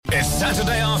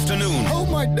Saturday afternoon. Oh,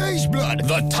 my days, blood.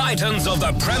 The Titans of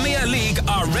the Premier League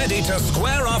are ready to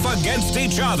square off against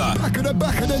each other.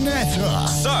 Back of the net.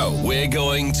 So, we're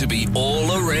going to be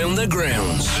all around the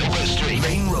grounds. West Street,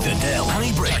 Main Road, the Dell,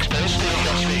 Honeybrick,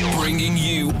 bringing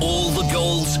you all the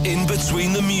goals in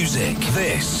between the music.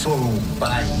 This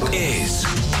is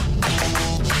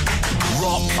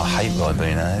rock. I hate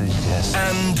Ribena, yes.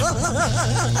 And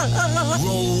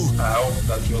roll. I hope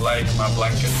that you like my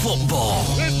blanket. Football.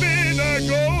 There's been a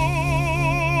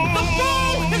goal! The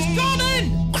ball has gone in!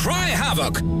 Cry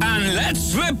havoc and let's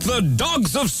slip the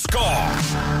dogs of score.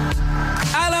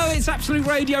 Hello, it's Absolute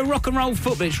Radio Rock and Roll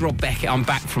Football. It's Rob Beckett. I'm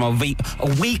back from a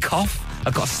week off.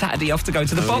 I've got a Saturday off to go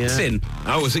to the boxing.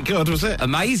 Yeah. Oh, was it good, was it?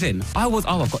 Amazing. I've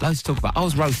got loads to talk about. I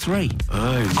was row 3.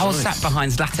 Oh, nice. I was sat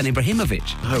behind Zlatan Ibrahimovic.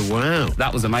 Oh, wow.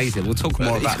 That was amazing. We'll talk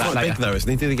more about that later. He's quite big, though, isn't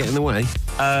he? Did he get in the way?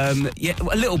 Yeah, a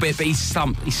little bit, but he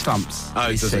slumps. Oh,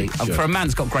 does he? For a man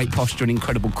who's got great posture and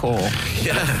incredible core,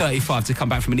 Yeah. 35 to come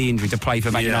back from an knee injury to play for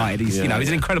Man United, he's he's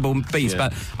an incredible beast. Yeah.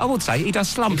 But I would say he does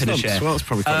slump in a chair. Well, that's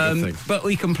probably quite a good thing. But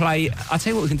we can play. I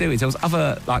tell you what we can do is there was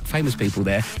other famous people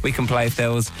there. We can play if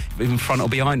there was in front or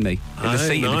behind me in the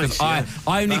seating, nice, because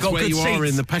I only That's got where good you seats. are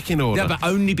in the pecking order. Yeah, but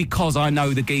only because I know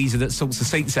the geezer that sorts the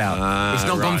seats out. It's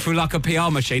not gone right. through like a PR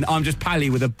machine. I'm just pally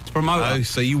with a promoter. Oh,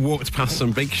 so you walked past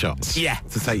some big shots? Yeah.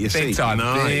 To take your Big seat? time.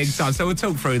 Nice. Big time. So we'll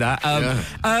talk through that.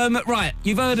 Right,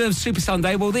 you've heard of Super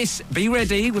Sunday. Well, this, be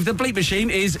ready, with the bleep machine,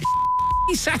 is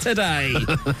Saturday.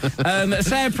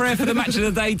 Say a prayer for the match of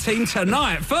the day team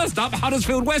tonight. First up,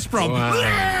 Huddersfield West Brom.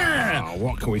 Wow.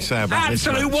 What can we say about this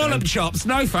Absolute match, wallop chops.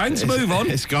 No thanks. Move on.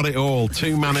 It's got it all.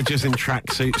 2 managers in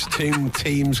tracksuits, 2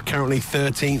 teams currently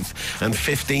 13th and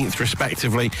 15th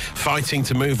respectively, fighting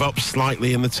to move up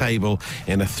slightly in the table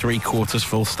in a 3/4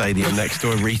 full stadium next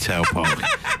to a retail park.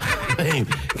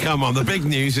 Come on, the big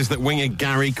news is that winger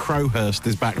Gary Crowhurst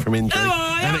is back from injury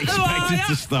and expected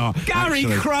to start. Gary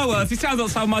Crowhurst. He sounds like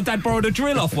someone my dad borrowed a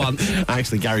drill off once.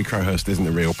 Actually, Gary Crowhurst isn't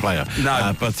a real player.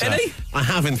 No. But Is he? I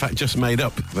have, in fact, just made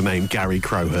up the name Gary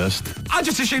Crowhurst. I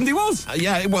just assumed he was.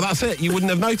 Yeah, well, that's it. You wouldn't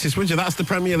have noticed, would you? That's the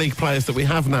Premier League players that we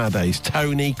have nowadays.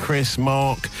 Tony, Chris,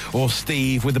 Mark, or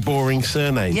Steve with a boring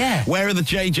surname. Yeah. Where are the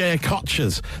JJ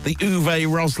Okochas, the Uwe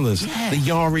Roslers, the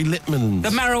Yari Littmans? The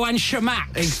Marouane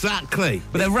Chamakh. Exactly.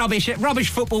 With their rubbish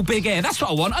football big air. That's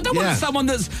what I want. I don't want someone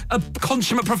that's a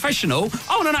consummate professional.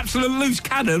 I want an absolute loose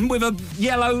cannon with a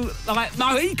yellow,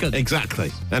 Mohican.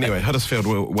 Exactly. Anyway, Huddersfield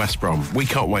West Brom. We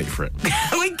can't wait for it.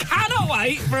 We cannot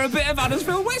wait for a bit of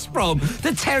Huddersfield West Brom.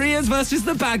 The Terriers versus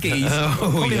the Baggies.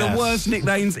 Probably the worst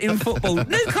nicknames in football.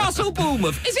 Newcastle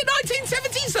Bournemouth. Is it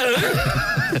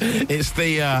 1972? It's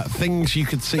the things you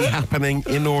could see happening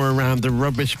in or around the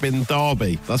rubbish bin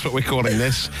derby. That's what we're calling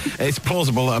this. It's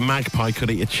plausible that a magpie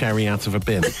could eat a cherry out of a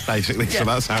bin, basically. So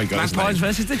that's how it goes. Magpies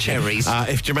versus the Cherries.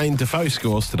 If Jermaine Defoe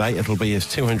scores today, it'll be his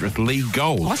 200th league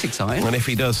goal. Oh, that's exciting. And if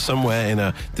he does, somewhere in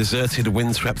a deserted,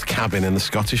 windswept cabin in the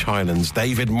Scottish Highlands,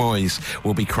 David Moyes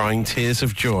will be crying tears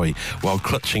of joy while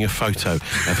clutching a photo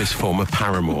of his former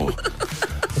paramour.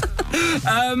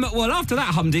 Well, after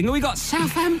that humdinger, we got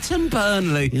Southampton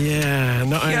Burnley. Yeah,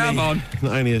 not Come on.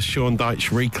 only has Sean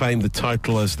Dyche reclaimed the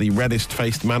title as the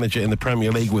reddest-faced manager in the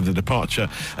Premier League with the departure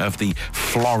of the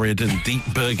florid and deep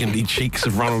burgundy cheeks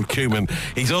of Ronald Koeman,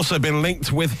 he's also been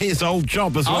linked with his old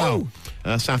job as well.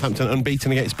 Southampton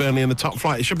unbeaten against Burnley in the top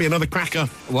flight. It should be another cracker.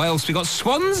 What else? We got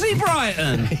Swansea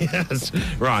Brighton. Yes,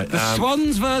 right. The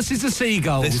Swans versus the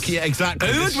Seagulls. Yeah, exactly.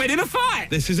 Who would win in a fight?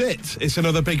 This is it. It's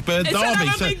another Big Bird It's derby.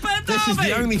 another Big Bird This is the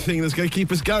derby. only thing that's going to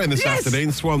keep us going this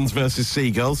afternoon. Swans versus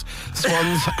Seagulls.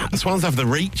 Swans have the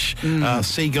reach.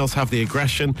 Seagulls have the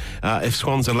aggression. If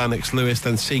Swans are Lennox Lewis,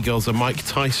 then Seagulls are Mike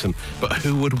Tyson. But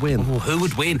who would win? Oh, who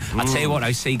would win? I tell you what,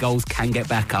 those Seagulls can get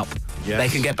back up. Yes. They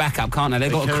can get back up, can't they?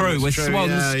 They've got a can, crew. that's With true.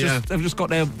 Swans, Yeah. they've just got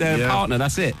their partner.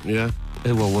 That's it. Yeah.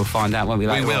 Well, we'll find out, won't we?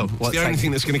 We Later will. on, It's what the only takes-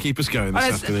 thing that's going to keep us going this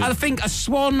afternoon. I think a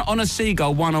swan on a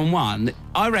seagull one-on-one,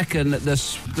 I reckon that the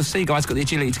seagull's got the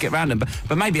agility to get round them.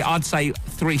 But maybe I'd say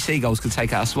 3 seagulls could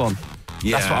take out a swan.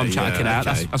 That's what I'm chucking out.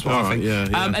 okay. That's what All I think. right,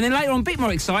 yeah. And then later on, a bit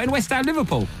more exciting, West Ham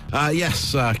Liverpool.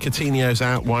 Yes, Coutinho's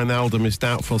out, Wijnaldum is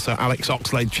doubtful, so Alex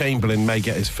Oxlade-Chamberlain may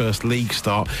get his first league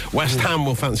start. West Ham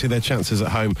will fancy their chances at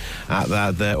home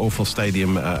at their awful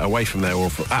stadium, away from their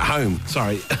awful... At home,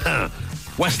 sorry.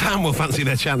 West Ham will fancy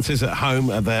their chances at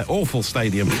home at their awful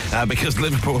stadium because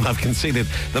Liverpool have conceded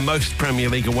the most Premier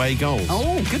League away goals.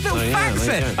 Oh, good little facts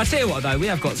there. I tell you what, though, we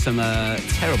have got some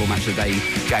terrible match of the day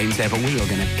games there, but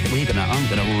I'm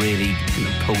gonna really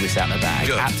pull this out of the bag.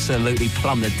 Good. Absolutely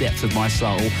plumb the depths of my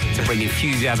soul to bring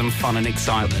enthusiasm, fun, and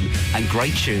excitement and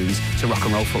great tunes to rock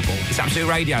and roll football. It's Absolute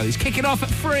Radio. It's kicking off at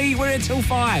 3. We're here till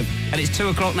 5, and it's 2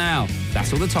 o'clock now.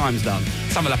 That's all the time's done.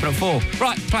 Some will happen at 4.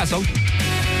 Right, play a song.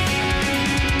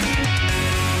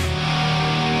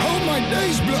 My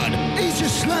days, blood. He's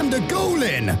just slammed a goal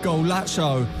in. Goal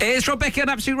Lacho. It's Rebecca on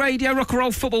Absolute Radio, rock and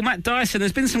roll football. Matt Dyson.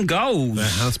 There's been some goals. There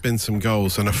has been some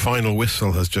goals, and a final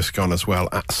whistle has just gone as well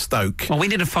at Stoke. Well, we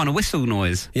need a final whistle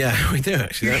noise. Yeah, we do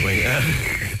actually, don't we?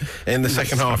 In the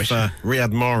second half,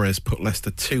 Riyad Mahrez put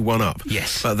Leicester 2-1 up.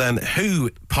 Yes. But then who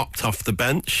popped off the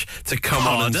bench to come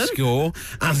on and score,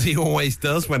 as he always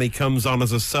does when he comes on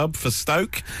as a sub for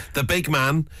Stoke? The big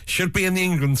man should be in the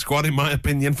England squad, in my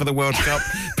opinion, for the World Cup.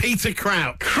 Peter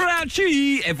Crouch.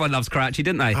 Crouchy! Everyone loves Crouchy,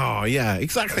 didn't they? Oh, yeah,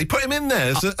 exactly. Put him in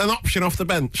there as an option off the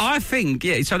bench. I think,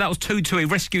 yeah, so that was 2-2. He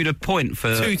rescued a point for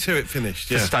 2-2 it finished,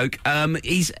 for Stoke.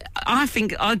 I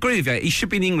think, I agree with you, he should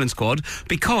be in the England squad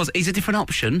because he's a different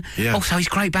option. Yeah. Also, he's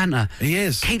great banter. He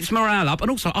is. Keeps morale up. And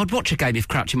also, I'd watch a game if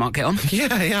Crouchy might get on. Yeah,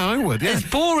 I would, yeah. It's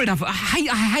boring. I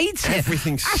hate it.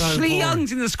 Everything's so Ashley boring.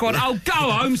 Young's in the squad. Oh, go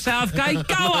home, Southgate.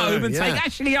 Go home and take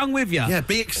Ashley Young with you. Yeah,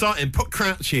 be exciting. Put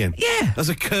Crouchy in. Yeah. As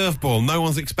a curveball no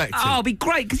one's expecting. Oh, it'll be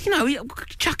great, because,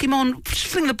 chuck him on,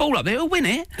 sling the ball up there, he'll win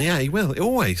it. Yeah, he will,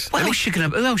 always. Who else you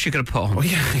going to put on? Well,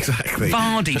 yeah, exactly.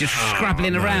 Vardy just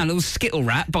scrabbling around, little skittle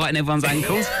rat biting everyone's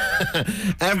ankles.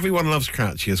 Everyone loves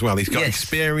Crouchy as well. He's got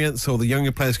experience, all the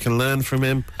younger players can learn from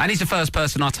him. And he's the first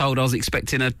person I told I was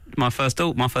expecting my first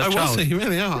child. Was he?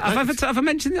 Really? Oh, have I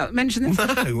mentioned this?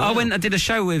 No. Wow. I did a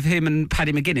show with him and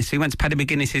Paddy McGuinness. We went to Paddy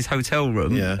McGuinness's hotel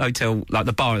room, like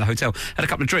the bar at the hotel, had a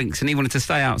couple of drinks, and he wanted to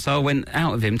stay out, so I went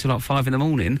out with him till like 5 a.m,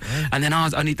 and then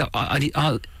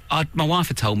my wife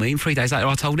had told me, and 3 days later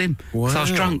I told him. Wow. So I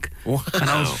was drunk. Wow. And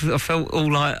I felt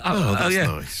all like, that's yeah.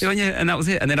 nice. Yeah, and that was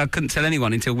it. And then I couldn't tell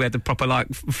anyone until we had the proper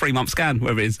 3-month scan,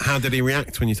 wherever it is. How did he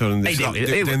react when you told him this?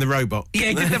 Doing the robot? Yeah,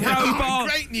 he did the robot.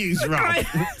 Great news, Rob.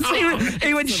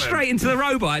 He went straight into the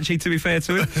robot, actually, to be fair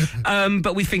to him.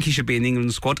 But we think he should be in the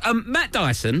England squad. Matt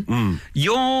Dyson,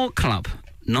 your club,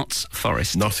 Notts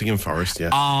Forest. Nottingham Forest,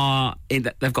 yeah.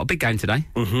 They've got a big game today.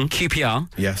 Mm-hmm. QPR.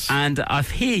 Yes. And I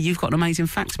hear you've got amazing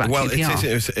facts about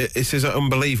QPR. It is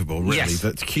unbelievable, really,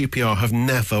 that QPR have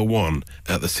never won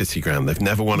at the City Ground. They've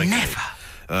never won a game.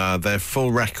 Their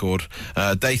full record,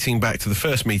 dating back to the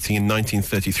first meeting in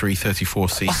 1933-34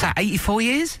 season. What's that, 84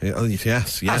 years?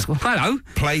 Yes, yeah. Hello.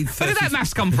 Where did that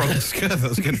maths come from? That's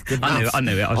good. Good I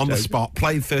knew it. On the spot.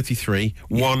 Played 33,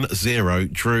 won 0,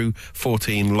 drew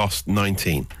 14, lost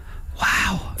 19.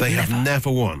 Wow. They have never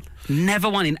won. Never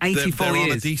won in 84 they're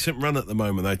years. on a decent run at the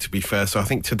moment, though, to be fair, so I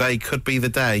think today could be the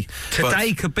day.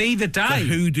 Today could be the day. The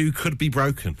hoodoo could be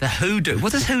broken. The hoodoo?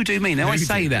 What does hoodoo mean? They always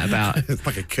say that about... It's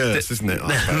like a curse, isn't it?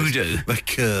 The hoodoo. The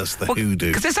curse, hoodoo.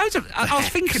 Because there's loads of... I was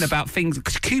thinking about things...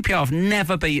 Because QPR have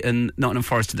never beaten Nottingham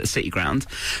Forest at the City Ground,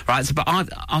 right? So, but I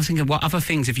was thinking, what other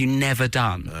things have you never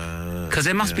done? Because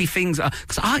there must be things...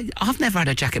 Because I've never had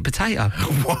a jacket potato.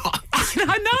 What?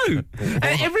 I know.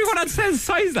 Everyone I'd says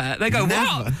that. They go,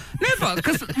 what? Never.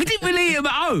 Because we didn't really eat them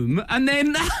at home, and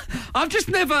then I've just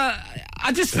never...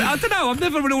 I don't know, I've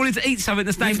never really wanted to eat something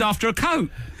that's named after a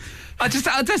coat.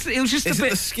 It was just Is a bit...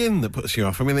 it the skin that puts you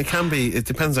off? I mean, it can be... It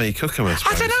depends how you cook them, I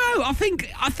suppose. I don't know.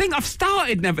 I think I've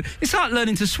started never... It's like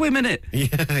learning to swim, innit? Yeah.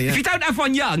 If you don't have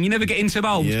one young, you never get into them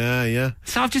old. Yeah.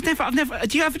 So I've never...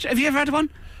 Have you ever had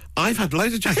one? I've had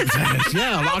loads of jacket potatoes.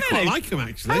 Yeah, I quite like them,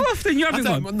 actually. How often you having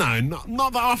one? No,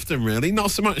 not that often, really.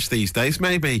 Not so much these days.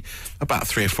 Maybe about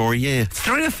 3 or 4 a year.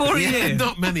 3 or 4 a year?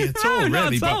 Not many at all, no,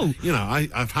 really. Not at all. But,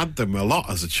 I've had them a lot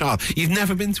as a child. You've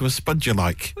never been to a spud you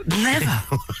like? Never.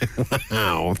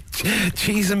 Wow.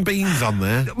 Cheese and beans on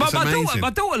there. My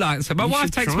daughter likes them. My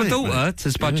wife takes my daughter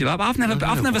to spud you like, but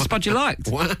I've never spud you liked.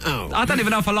 Wow. I don't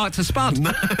even know if I like to spud.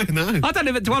 No. I don't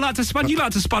even... Do I like to spud? You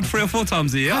like to spud 3 or 4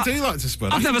 times a year? I do like to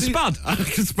spud. I've never spud. I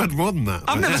can spud more than that.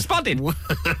 I've never spudded. Wow.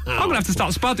 I'm going to have to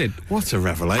start spudding. What a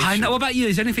revelation. I know. What about you?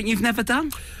 Is there anything you've never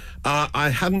done? I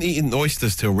hadn't eaten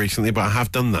oysters till recently, but I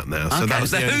have done that now. So Okay, that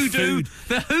was the the only hoodoo. food.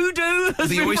 The hoodoo has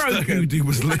The been oyster broken. hoodoo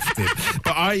was lifted.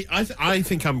 But I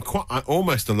think I'm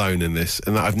almost alone in this,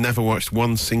 and that I've never watched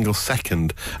one single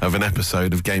second of an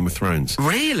episode of Game of Thrones.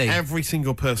 Really? Every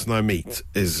single person I meet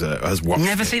has watched.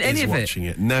 Never seen any of it? watching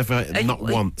it. Never, not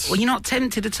once. Well, you're not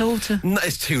tempted at all to... No,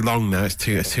 it's too long now. It's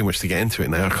too much to get into it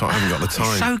now. I haven't got the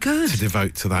time. so good. To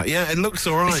devote to that. Yeah, it looks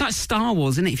all right. It's like Star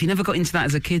Wars, isn't it? If you never got into that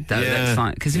as a kid, though, Yeah. that's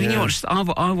like... Because when you Yeah. watch...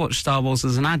 I watched Star Wars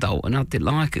as an adult, and I didn't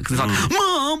like it, because it's like,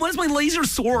 Mom, where's my laser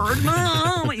sword?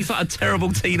 Mom! He's like a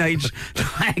terrible teenage,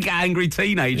 angry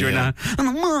teenager, Yeah. and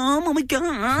I'm like, Mom, oh my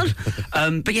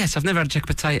God. But yes, I've never had a jack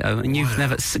potato, and you've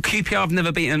never... QPR, I've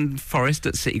never beaten Forest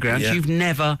at City Ground. Yeah. You've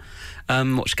never...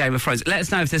 watched Game of Thrones. Let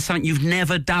us know if there's something you've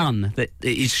never done that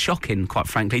is shocking, quite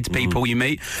frankly, to people you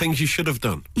meet. Things you should have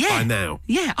done by now.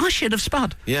 Yeah, I should have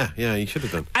spud. Yeah, you should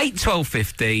have done. 8 12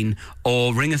 15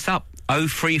 or ring us up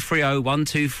 0330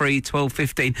 123 12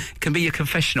 15. It can be your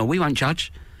confessional. We won't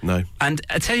judge. No. And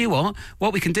I tell you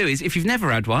what we can do is, if you've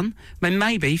never had one, then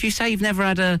maybe if you say you've never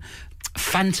had a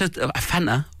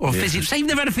Fanta or a fizzy, say you've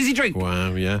never had a fizzy drink.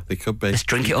 Wow, yeah, they could be. Let's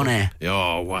drink it on air.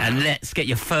 Oh, wow. And let's get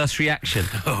your first reaction.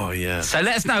 Oh, yeah. So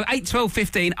let us know, 8 12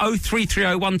 15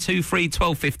 0330 123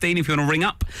 12 15 if you want to ring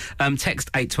up.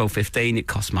 Text 8 12 15. It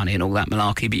costs money and all that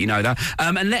malarkey, but you know that.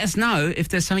 And let us know if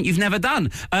there's something you've never done.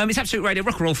 It's Absolute Radio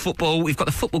Rock and Roll Football. We've got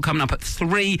the football coming up at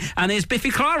 3, and there's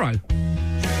Biffy Clyro.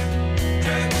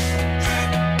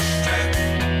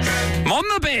 On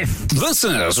the Biff! This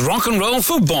is Rock and Roll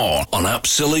Football on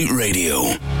Absolute Radio.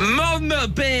 On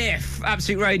the Biff!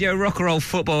 Absolute Radio, Rock and Roll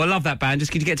Football. I love that band. Just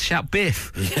could you get to shout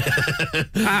Biff?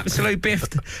 Absolute Biff.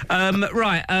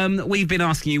 We've been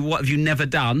asking you, what have you never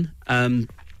done?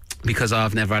 Because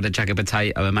I've never had a Jagger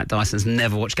potato and Matt Dyson's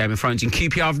never watched Game of Thrones. In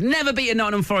QPR, I've never beaten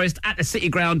Nottingham Forest at the City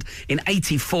Ground in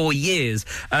 84 years.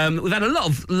 We've had a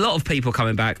lot of people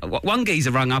coming back. One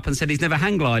geezer rung up and said he's never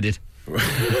hang glided.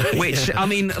 Which, I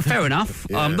mean, fair enough.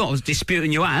 Yeah. I'm not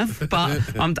disputing you have, but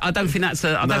I don't think that's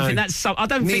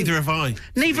Neither have I.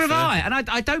 Neither have I, and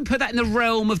I don't put that in the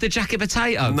realm of the jacket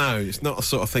potato. No, it's not the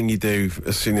sort of thing you do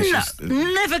as soon as you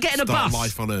never get in a start bus.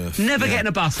 life on Earth. Never Yeah. get in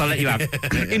a bus. I'll let you have.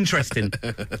 Interesting.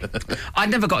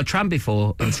 I'd never got a tram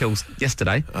before until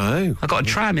yesterday. Oh. I got a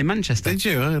tram in Manchester. Did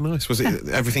you? Oh, nice. Was it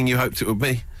everything you hoped it would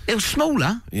be? It was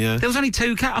smaller. Yeah. There was only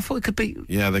 2 cats. I thought it could be.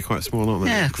 Yeah, they're quite small, aren't they?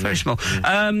 Yeah, very small.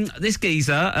 This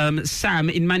geezer, Sam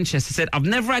in Manchester, said, I've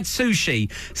never had sushi.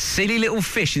 Silly little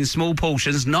fish in small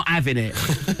portions, not having it.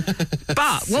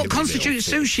 But Silly what constitutes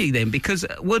little sushi then? Because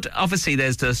obviously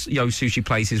there's the sushi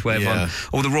places where Yeah.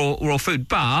 all the raw food,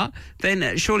 but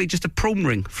then surely just a prawn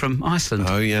ring from Iceland.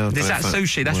 Oh, yeah. Is that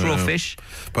sushi? That's raw fish.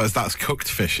 But that's cooked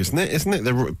fish, isn't it? Isn't it?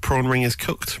 The prawn ring is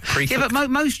cooked, pre-cooked. Yeah, but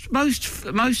most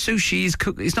sushi is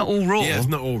cooked. It's not all raw. Yeah, it's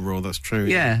not all raw, that's true.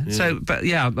 Yeah.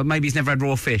 But maybe he's never had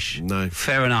raw fish. No.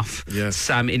 Fair enough. Yeah.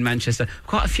 Sam in Manchester.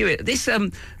 Quite a few. This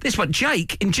one,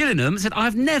 Jake in Gillingham said,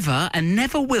 I've never and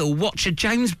never will watch a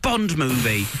James Bond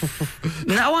movie.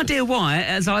 No idea why,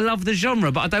 as I love the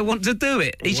genre, but I don't want to do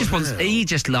it. He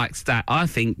just likes that. I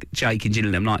think Jake in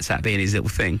Gillingham likes that being his little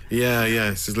thing. Yeah,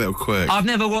 it's his little quirk. I've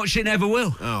never watched it, never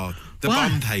will. Oh, the Why?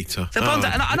 Bond hater. The Bond,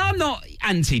 and I'm not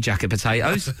anti-jacket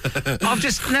potatoes. I've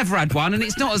just never had one, and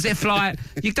it's not as if like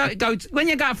you don't go when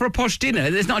you go out for a posh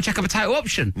dinner. There's not a jacket potato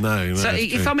option. No, So that's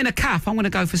if true. I'm in a cafe, I'm going to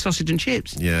go for sausage and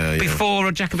chips. Yeah. Before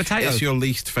a jacket potato. It's your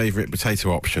least favourite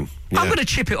potato option. Yeah. I'm going to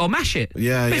chip it or mash it.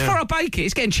 Yeah, Before yeah. I bake it,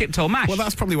 it's getting chipped or mashed. Well,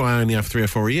 that's probably why I only have 3 or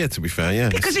 4 a year, to be fair, yeah.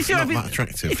 because it's if you're not having that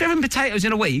attractive. if you're having potatoes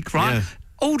in a week, right? Yeah.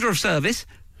 Order of service.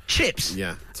 Chips,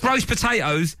 Yeah. roast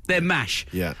potatoes, then mash.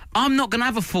 Yeah. I'm not going to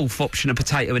have a fourth option of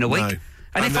potato in a week. No.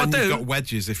 And if I then do, you've got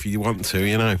wedges if you want to,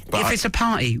 you know. But if it's a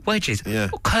party, wedges, Yeah.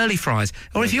 or curly fries,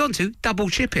 or if you want to, double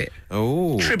chip it,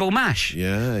 triple mash.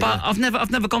 Yeah, but yeah. I've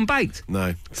never gone baked.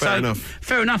 No, fair enough.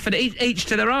 Fair enough, and each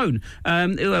to their own.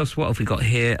 Who else? What have we got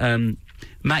here?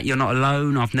 Matt, you're not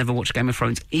alone. I've never watched Game of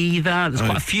Thrones either. There's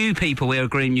quite a few people here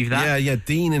agreeing with that. Yeah.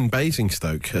 Dean in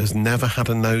Basingstoke has never had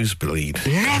a nosebleed.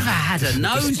 Never had a Despite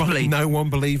nosebleed. no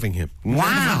one believing him. Never Wow!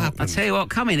 happened. I tell you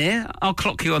what, come in here. I'll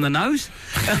clock you on the nose.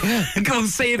 Go and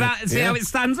see how it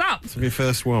stands up. To be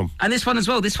first one. And this one as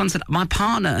well. This one said, my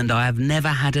partner and I have never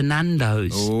had a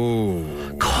Nando's. Oh.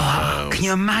 God, can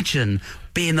you imagine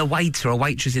being the waiter or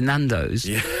waitress in Nando's?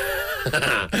 Yeah.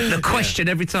 The question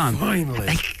every time.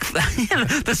 Finally.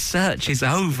 The search is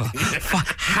over.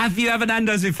 Have you ever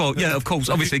Nando's before? Yeah, of course.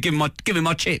 Obviously, give me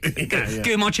my chicken. Give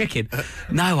me my chicken.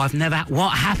 No, I've never. What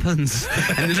happens?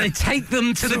 And they take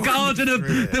them to the garden of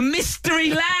the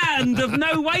mystery land of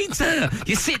no waiter.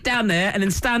 You sit down there and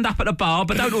then stand up at the bar,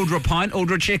 but don't order a pint,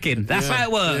 order a chicken. That's how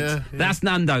it works. Yeah. That's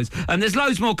Nando's. And there's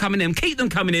loads more coming in. Keep them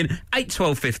coming in, 8,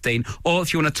 12, 15. Or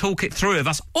if you want to talk it through with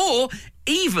us, or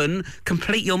even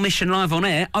complete your mission live on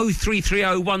air,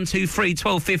 0330 123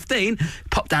 12 15.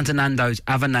 Pop down to Nando's,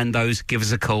 have a Nando's, give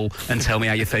us a call and tell me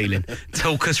how you're feeling.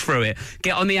 Talk us through it.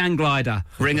 Get on the hang glider,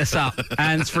 ring us up,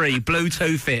 hands free,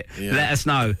 Bluetooth it, let us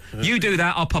know. You do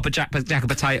that, I'll pop a jack of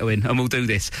potato in and we'll do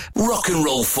this. Rock and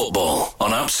roll football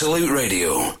on Absolute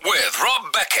Radio with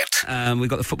Rob Beckett. We've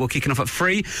got the football kicking off at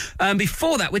 3.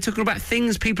 Before that, we're talking about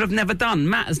things people have never done.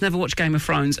 Matt has never watched Game of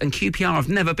Thrones and QPR have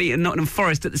never beaten Nottingham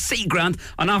Forest at the Sea Ground,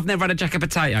 and I've never had a jack of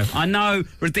potato. I know,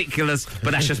 ridiculous,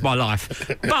 but that's just my life.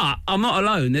 But I'm not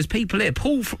alone. There's people here.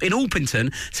 Paul in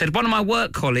Alpington said one of my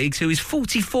work colleagues, who is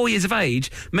 44 years of age,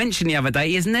 mentioned the other day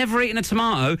he has never eaten a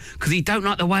tomato because he don't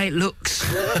like the way it looks.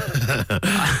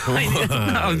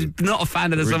 I'm not a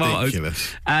fan of the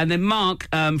tomatoes. And then Mark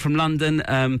from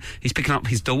London, he's picking up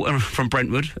his daughter from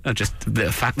Brentwood. Just a bit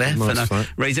of fact there for no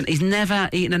reason. He's never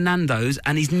eaten a Nando's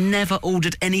and he's never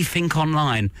ordered anything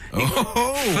online.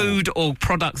 Food or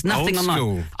products, nothing Old online.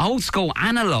 school. Old school,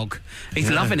 analogue. He's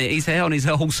loving it. He's here on his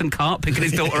horse and cart, picking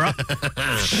his daughter up,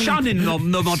 shunning the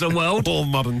modern world. All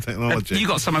modern technology. You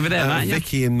got some over there, Matt?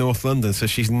 Vicky in North London says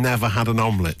she's never had an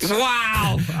omelette.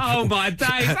 Wow! Oh my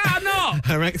days! How not?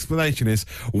 Her explanation is,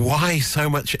 why so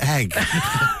much egg?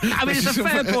 I mean, it's a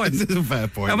fair point. It's a fair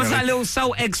point. And was really. that little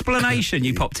sole explanation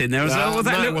you popped in there as well? Was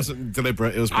that no, little... it wasn't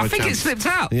deliberate. It was by I think chance. it slipped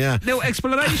out. Yeah. Little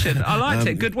explanation. I liked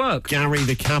it. Good work. Gary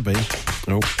the cabbie.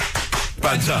 Oh.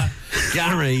 Banter.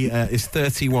 Gary is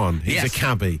 31. He's Yes. a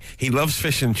cabbie. He loves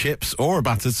fish and chips or a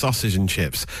battered sausage and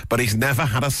chips, but he's never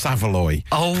had a Savoy.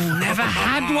 Oh, never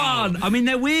had one. I mean,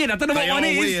 they're weird. I don't know what They one are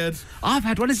is. weird. I've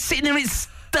had one. It's sitting in its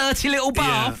dirty little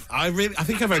bath. I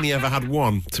think I've only ever had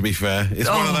one, to be fair. It's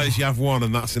one of those you have one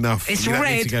and that's enough. It's you don't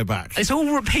red. need to go back. It's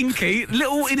all pinky,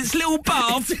 little in its little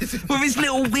bath with its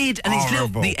little weird and its little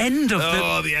Horrible. the end of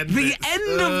the end bits.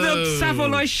 end of the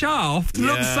Savoy shaft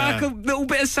looks like a little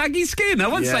bit of saggy skin. I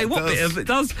won't Yeah, say it what does. bit of it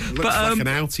does, Looks but like an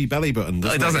outie belly button,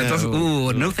 doesn't it doesn't. it? It doesn't. Yeah.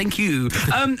 Oh no, thank you.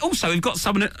 Also, we've got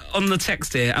someone on the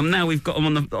text here, and now we've got him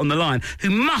on the line who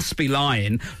must be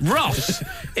lying. Ross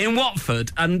in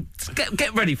Watford, and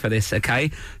get ready for this, okay?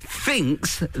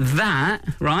 Thinks that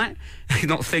right?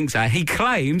 Not thinks that. He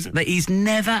claims that he's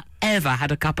never ever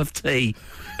had a cup of tea.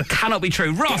 Cannot be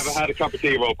true. Ross. Never had a cup of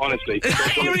tea, Rob, honestly.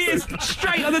 Here he is,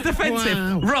 straight on the defensive.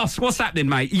 Wow. Ross, what's happening,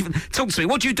 mate? Talk to me.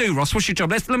 What do you do, Ross? What's your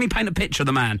job? Let me paint a picture of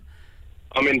the man.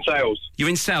 I'm in sales. You're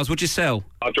in sales. What do you sell?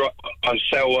 I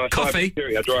sell Coffee?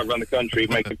 cybersecurity. I drive around the country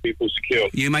making people secure.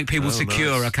 You make people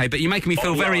secure, nice. okay? But you're making me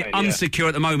feel very Online, yeah. unsecure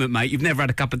at the moment, mate. You've never had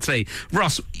a cup of tea.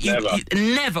 Ross, Never.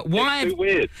 Never. Why? It's too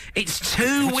weird. It's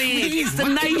too weird. It's the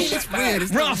nation. It's weird.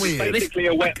 It's Ross, not weird. Basically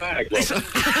a wet bag, Rob.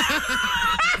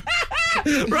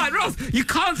 Right, Ross, you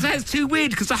can't say it's too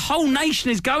weird because the whole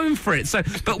nation is going for it. So,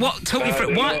 but what? Talk me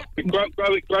through it. Why?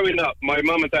 Growing up, my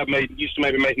mum and dad used to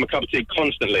maybe make them a cup of tea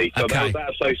constantly. So there was that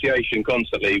association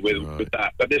constantly with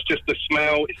that. But it's just the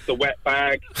smell, it's the wet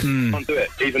bag. Can't do it,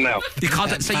 even now. You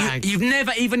can't. So you've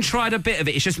never even tried a bit of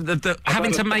it. It's just the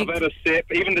having to make. I've had a sip,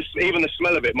 even the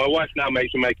smell of it. My wife now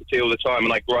makes me make a tea all the time,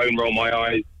 and I groan, roll my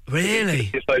eyes. Really?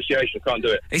 The association, can't do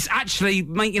it. It's actually,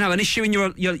 an issue in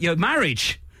your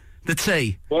marriage. The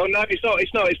tea. Well, no, it's not.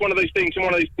 It's not. It's one of those things.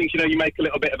 You make a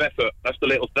little bit of effort. That's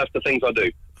the things I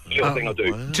do. Little thing I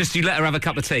do. Wow. Just you let her have a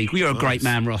cup of tea. You're a great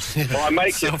man, Ross. Well, I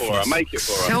make it for her.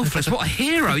 Selfless. What a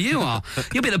hero you are.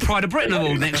 You'll be the pride of Britain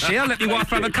award next year. I'll let my wife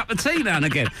have a cup of tea now and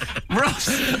again.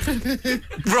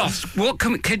 Ross, what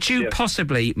could you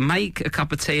possibly make a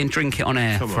cup of tea and drink it on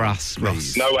air for us,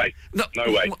 Ross? No way.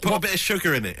 No way. Put a bit of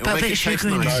sugar in it. It'll Put a make bit it of taste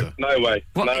sugar in it. nicer. No way.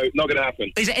 What? No, not going to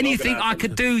happen. Is there anything I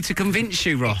could do to convince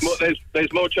you, Ross?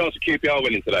 There's more chance of QPR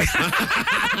winning today.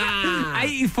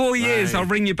 84 years, I'll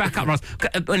ring you back up, Ross.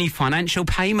 Any financial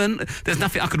payment? There's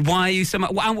nothing I could wire you so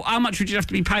much. How much would you have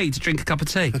to be paid to drink a cup of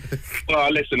tea? Well,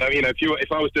 listen,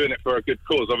 if I was doing it for a good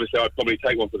cause, obviously I'd probably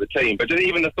take one for the team. But just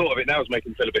even the thought of it now is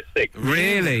making me feel a bit sick.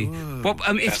 Really? What?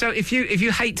 If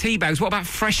you hate tea bags, what about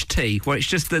fresh tea, where it's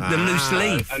just the loose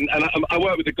leaf? And I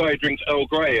work with a guy who drinks Earl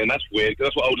Grey, and that's weird because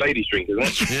that's what old ladies drink, isn't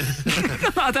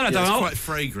it? I don't know. It's quite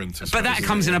fragrant. But that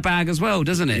comes in a bag as well,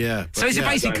 doesn't it? Yeah. So is it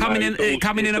basically coming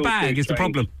in a bag? Is the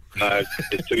problem? No,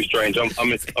 it's too strange. I'm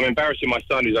embarrassing my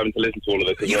son who's having to listen to all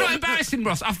of this. You're not embarrassing,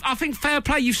 Ross. I think fair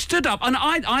play. You've stood up, and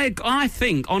I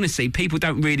think honestly, people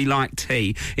don't really like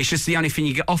tea. It's just the only thing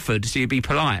you get offered, so you be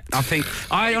polite.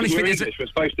 I honestly think we're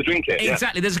supposed to drink it.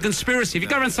 Exactly. Yeah. There's a conspiracy. If you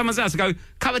go around someone's house and go,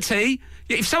 cup of tea.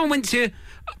 If someone went to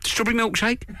strawberry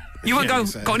milkshake, you won't go,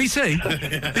 got any tea?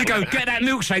 You go, get that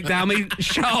milkshake down me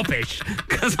sharpish,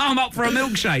 because I'm up for a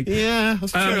milkshake. Yeah,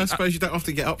 that's true. I suppose you don't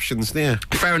often get options, do you?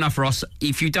 Fair enough, Ross.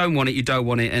 If you don't want it, you don't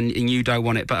want it, and you don't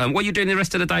want it. But what are you doing the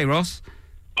rest of the day, Ross?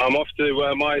 I'm off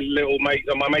to my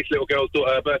mate's little girl's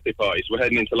birthday party. So we're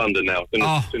heading into London now.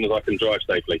 As soon as I can drive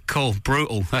safely. Cool,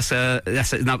 brutal. That's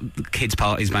no, kids'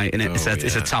 parties, mate, isn't it?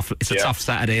 It's a tough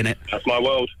Saturday, isn't it? That's my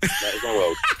world. That is my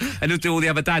world. And do all the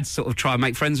other dads sort of try and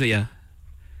make friends with you?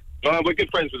 We're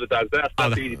good friends with the dads.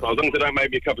 That's the easy part. As long as they don't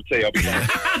make me a cup of tea, I'll be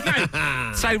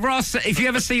fine. So, Ross, if you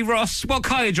ever see Ross, what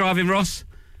car are you driving, Ross?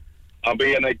 I'll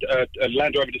be in a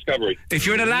Land Rover Discovery. If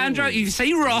you're in a Land Rover, you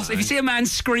see Ross, if you see a man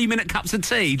screaming at cups of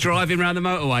tea driving around the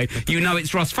motorway, you know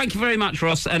it's Ross. Thank you very much,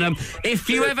 Ross. And if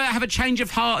you ever have a change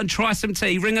of heart and try some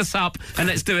tea, ring us up and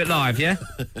let's do it live, yeah?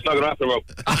 It's not going to happen, Rob.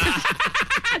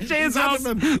 Cheers, Ross.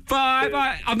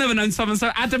 Bye. I've never known someone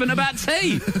so adamant about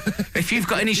tea. If you've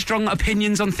got any strong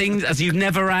opinions on things as you've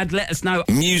never had, let us know.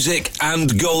 Music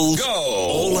and goals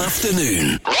all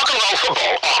afternoon. Rock and roll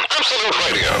football on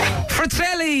Absolute Radio.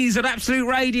 Fratelli's at Absolute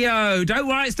Radio. Don't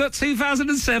worry, it's not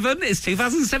 2007, it's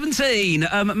 2017.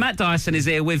 Matt Dyson is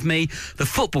here with me. The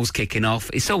football's kicking off.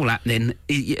 It's all happening.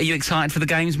 Are you excited for the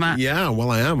games, Matt? Yeah,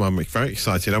 well, I am. I'm very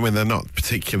excited. I mean, they're not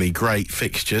particularly great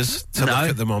fixtures to look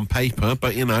at them on paper,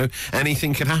 but, you know,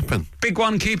 anything can happen. Big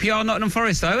one, QPR, Nottingham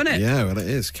Forest, though, isn't it? Yeah, well, it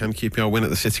is. Can QPR win at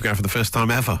the City Ground for the first time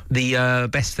ever? The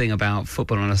best thing about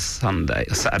football on a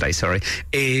Saturday,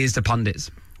 is the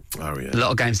pundits. Oh, yeah. A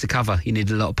lot of games to cover. You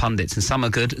need a lot of pundits, and some are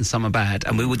good and some are bad.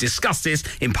 And we will discuss this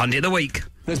in Pundit of the Week.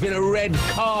 There's been a red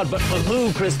card, but for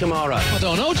who, Chris Kamara? I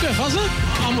don't know, Jeff, has it?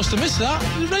 I must have missed that.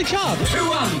 Red card.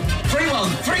 2-1, 3-1,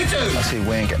 3-2. I see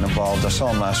Wayne getting involved. I saw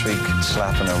him last week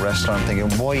slapping a wrestler. I'm thinking,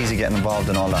 why is he getting involved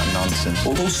in all that nonsense?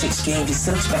 Well, those 6 games, you're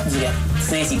still expecting to get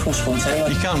 30 plus points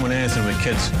anyway. You can't win anything with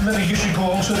kids. Maybe you should go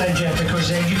also then, Jeff, because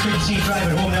you couldn't see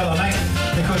driving home the other night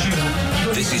because you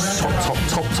This is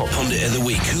top Pundit of the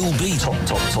Week. Who'll be top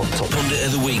Pundit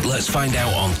of the Week? Let's find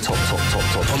out on top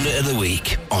Pundit of the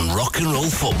Week on Rock and Roll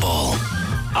Football.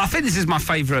 I think this is my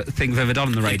favourite thing we've ever done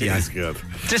on the radio. It's good.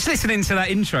 Just listening to that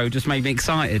intro just made me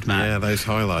excited, man. Yeah, those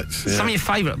highlights. Yeah. Some of your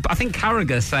favourite. I think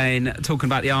Carragher talking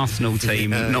about the Arsenal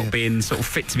team not being sort of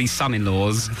fit to be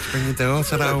son-in-laws. Bring your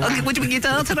daughter home. Would you bring your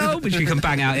daughter home? Which we can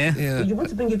bang out here. Yeah. You want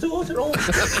to bring your daughter home?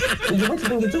 You want to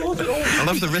bring your daughter home? I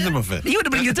love the rhythm of it. You want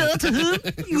to bring your daughter home?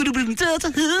 You want to bring your daughter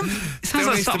home? It sounds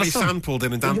like needs to be sampled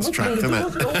in a dance track, doesn't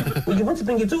it? You want to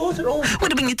bring your daughter home? Want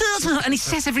to bring your daughter home? And he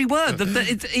says every word.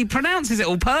 He pronounces it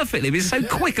all perfectly. But it's so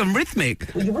quick and rhythmic.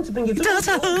 You want to bring your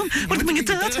daughter home? Want to bring your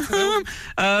daughter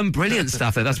home? Brilliant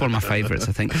stuff there. That's one of my favourites,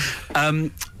 I think.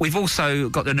 We've also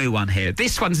got the new one here.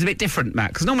 This one's a bit different,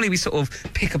 Matt, because normally we sort of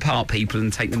pick apart people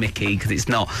and take the mickey because it's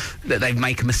not that they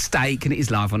make a mistake and it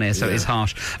is live on air, so it is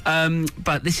harsh.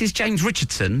 But this is James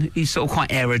Richardson. He's sort of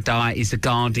quite erudite. He's a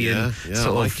Guardian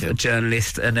sort of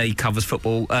journalist, and he covers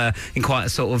football in quite a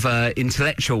sort of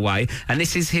intellectual way. And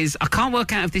this is his... I can't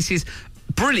work out if this is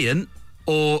brilliant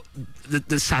or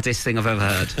the saddest thing I've ever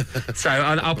heard. So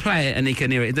I'll play it and you can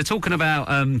hear it. They're talking about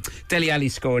Dele Alli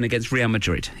scoring against Real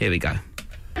Madrid. Here we go.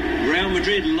 Real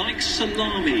Madrid like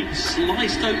salami,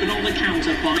 sliced open on the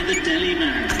counter by the deli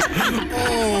man.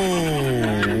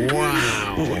 Oh,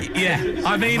 wow. Yeah,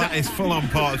 I mean... That is full-on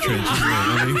partridge, isn't it?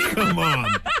 I mean, come on.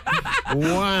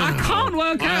 Wow. I can't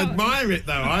work out. I admire it,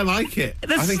 though. I like it.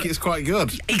 I think it's quite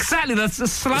good. Exactly. That's a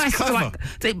slice. Like,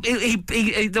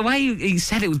 the way he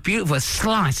said it was beautiful. A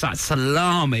slice like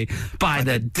salami by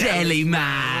the deli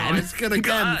man. Oh, it's good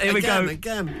again. Here we go.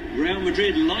 Again. Real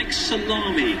Madrid like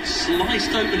salami,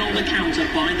 sliced open on the counter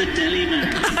by the deli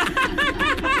man.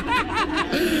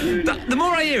 The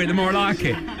more I hear it, the more I like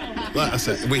it. Like I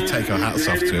said, we take our hats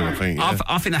off to him, I think. Yeah.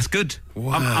 I think that's good.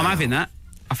 Wow. I'm having that.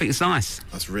 I think it's nice.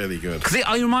 That's really good. Because it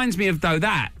reminds me of, though,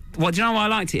 that. Well, do you know why I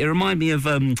liked it? It reminded me of,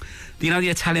 the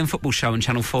Italian football show on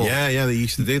Channel 4? Yeah, they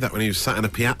used to do that when he was sat in a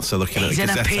piazza looking at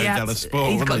Gazzetta dello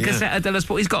Sport. He's got Gazzetta dello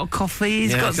Sport. He's got a coffee.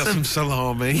 He's got some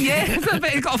salami. Yeah,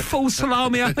 he's got a full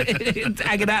salami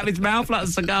hanging out of his mouth like a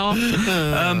cigar.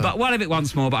 But we'll have it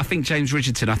once more. But I think James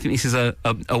Richardson, I think this is a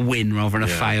win rather than a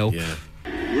fail. Yeah.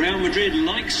 Real Madrid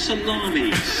like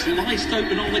salami, sliced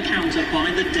open on the counter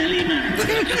by the deli man.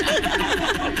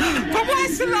 But why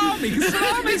salami? Because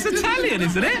salami's Italian,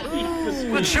 isn't it?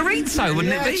 Well, chorizo,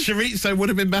 wouldn't it be? Chorizo would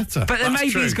have been better. But then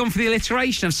maybe he's gone for the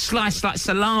alliteration of sliced like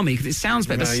salami because it sounds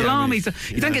better. But salami's...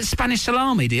 You don't get Spanish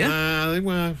salami, do you? Well,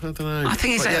 I don't know. I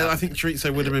think it's... I think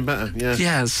chorizo would have been better, yeah.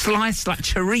 Yeah, sliced like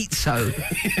chorizo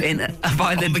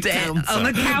by the on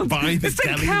the counter. By the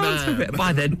deli man.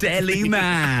 By the deli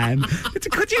man.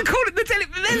 Could you call it the deli...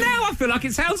 Now I feel like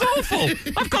it sounds awful.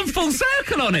 I've gone full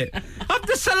circle on it.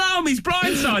 The salami's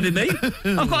blindsided me.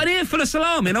 I've got an earful of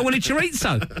salami and I wanted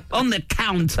chorizo on the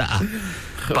counter.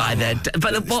 By it's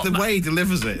the way he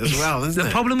delivers it as well, isn't it?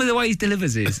 The problem with the way he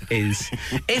delivers is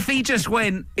if he just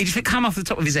come off the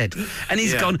top of his head and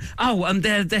he's gone,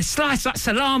 they're sliced like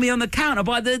salami on the counter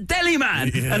by the deli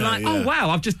man, oh wow,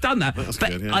 I've just done that. That's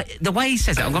but good, yeah. The way he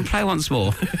says it, I'm going to play once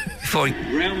more.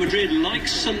 Real Madrid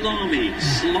likes salami,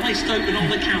 sliced open on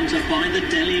the counter by the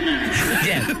deli man.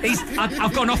 Yeah,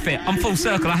 I've gone off it. I'm full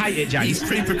circle. I hate it, James. He's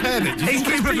pre-prepared it. He's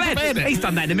pre-prepared it. He's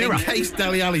done that in the mirror. In case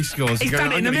Dele Alli scores, he's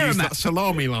done it in the mirror, Matt.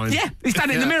 Salami line. Yeah, he's done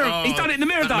it in the mirror. He's done it in the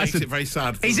mirror, that Dyson. Makes it very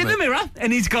sad. He's in the mirror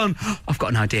and he's gone, I've got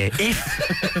an idea.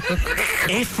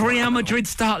 If Real Madrid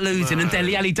start losing and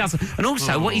Dele Alli doesn't, and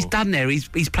also what he's done there,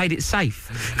 he's played it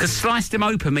safe because sliced him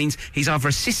open means he's either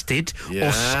assisted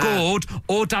or scored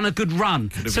or done a good run,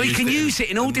 so he can use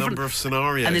it in all different number of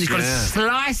scenarios. And then he's got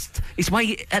sliced. It's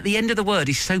why at the end of the word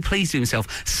he's so pleased with himself.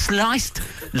 Sliced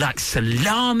like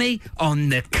salami on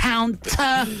the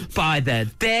counter by the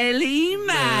deli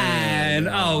man.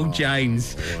 Oh,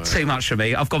 James, too much for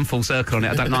me. I've gone full circle on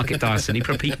it. I don't like it, Dyson. He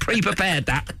pre-prepared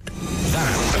that.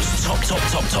 That was top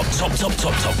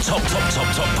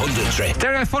punditry.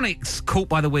 Stereophonics, Caught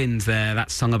by the Wind there. That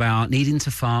song about needing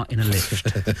to fart in a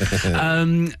lift.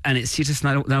 And it's you just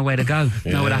know where to go,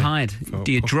 nowhere to hide.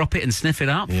 Do you drop it and sniff it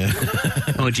up? Yeah.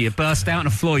 Or do you burst out on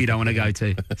a floor you don't want to go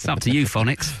to? It's up to you,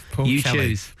 Phonics. You Kelly.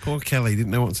 choose. Poor Kelly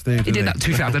didn't know what to do. He did that. To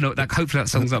be fair, I don't know. Hopefully that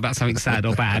song's not about something sad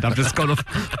or bad. I've just gone off.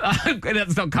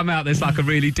 It's not come out. There's like a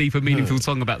really deep and meaningful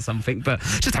song about something, but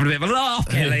just having a bit of a laugh,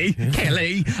 Kelly.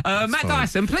 Kelly. Matt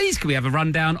Dyson, please, can we have a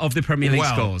rundown of the Premier League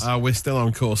scores? We're still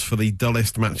on course for the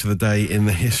dullest match of the day in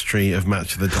the history of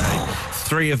Match of the Day.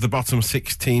 3 of the bottom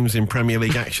 6 teams in Premier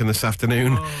League action this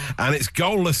afternoon, and it's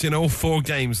goalless in all 4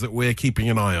 games that we're keeping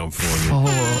an eye on for you.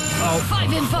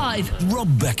 5 in 5.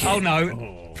 Rob Beckett. Oh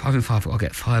no. 5 in 5. I'll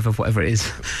get 5 of whatever it is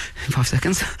in 5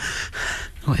 seconds.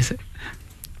 What is it?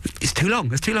 It's too long.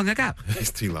 There's too long a gap.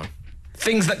 It's too long.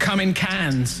 Things that come in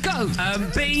cans. Go.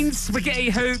 Beans,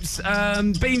 spaghetti hoops,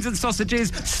 beans and sausages,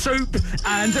 soup,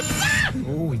 and...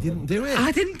 Oh, he didn't do it.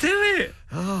 I didn't do it.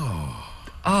 Oh.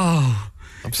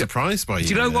 I'm surprised by you.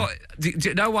 Do you know what? Do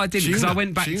you know why I didn't? Because I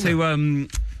went back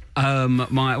to...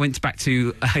 I went back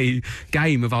to a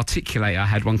game of Articulate I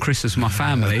had one Christmas with my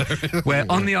family, where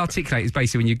on the Articulate is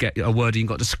basically when you get a word and you've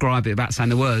got to describe it about saying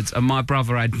the words, and my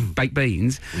brother had baked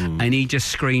beans and he just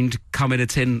screamed, come in a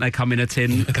tin, they come in a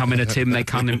tin, come in a tin, they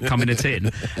come in a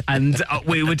tin, and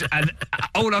and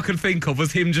all I could think of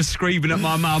was him just screaming at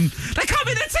my mum, they come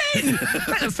in a tin.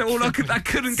 That's all I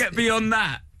couldn't get beyond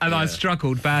that. And I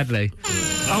struggled badly.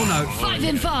 Oh no. 5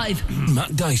 in 5.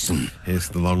 Matt Dyson. Here's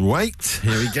the long wait.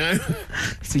 Here we go.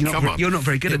 So you're not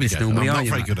very good at this normally, are you? I'm not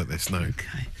very good at this, no.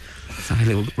 Okay. So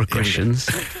little regressions.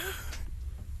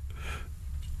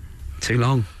 Too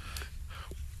long.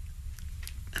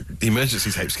 The emergency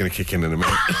tape's going to kick in a minute.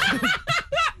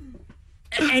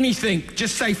 Anything.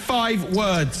 Just say 5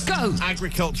 words. Go.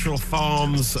 Agricultural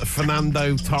farms,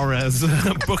 Fernando Torres,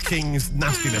 bookings,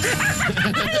 nastiness.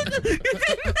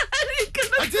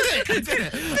 I did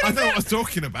it. I know what I was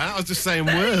talking about. I was just saying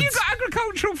words. You got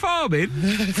agricultural farming?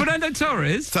 Fernando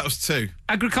Torres? That was 2.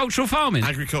 Agricultural farming?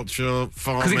 Agricultural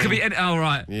farming. Because it could be... Oh,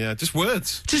 right. Yeah, just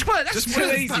words. Just words? That's just too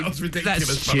words. easy. That was ridiculous,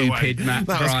 That's by the way. stupid, Matt.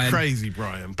 That Brian. was crazy,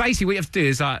 Brian. Basically, what you have to do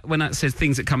is, when that says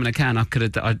things that come in a can, I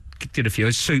did a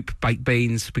few. Soup, baked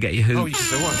beans, spaghetti hoops. Oh, you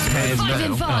still want 5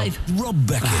 in 5. Rob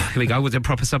Beckett. Here we go with the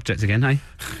proper subject again, hey?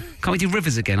 Can't we do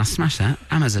rivers again? I smashed that.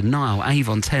 Amazon, Nile,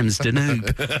 Avon, Thames,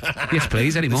 Danube. Yes,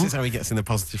 please, any more? This is how he gets in a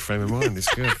positive frame of mind.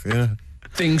 It's good, yeah.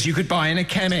 Things you could buy in a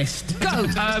chemist. Go.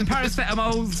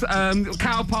 Paracetamols,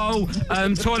 Calpol,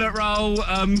 toilet roll.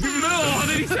 I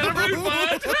nearly said a rude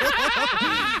word.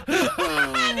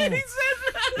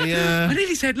 I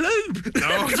nearly said lube. No,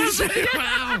 I just said it.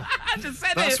 Wow. I just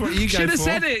said That's it. what you go Should have for.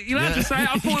 said it. You don't have to say it.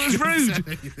 I thought it was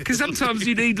rude. Because sometimes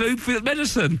you need lube for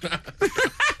medicine.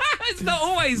 It's not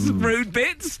always rude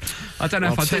bits. I don't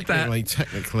know if I did that.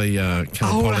 Technically,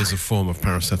 Calpol is a form of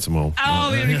paracetamol.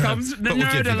 Oh, here he comes.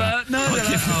 Nerd alert.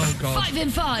 Oh, God. 5 in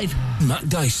 5. Matt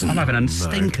Dyson. I'm having a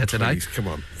stinker today. Please, come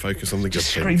on, focus on the good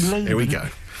Just things. scream lube. Here we go.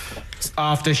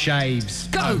 Aftershaves.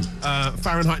 Go!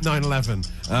 Fahrenheit 9/11.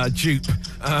 Dupe.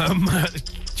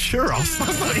 Churros.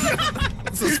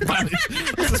 That's a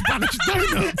Spanish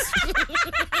donuts.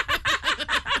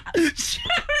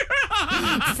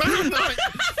 Fahrenheit.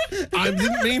 I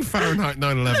didn't mean Fahrenheit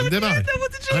 9/11, did I?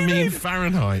 What did you I mean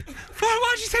Fahrenheit.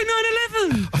 Why did you say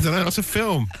 9/11? I don't know. That's a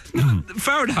film.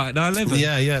 Fahrenheit 9/11.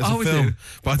 Yeah, it's a film. You?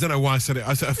 But I don't know why I said it.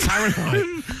 I said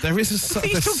Fahrenheit. There is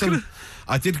some.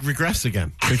 I did regress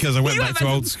again because I went back to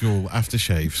old school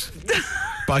aftershaves.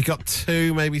 But I got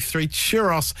 2, maybe 3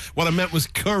 churros. What I meant was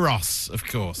churros, of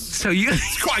course. So you...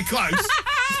 It's quite close.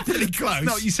 It's pretty close.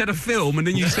 No, you said a film and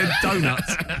then you said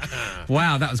donuts.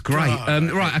 Wow, that was great.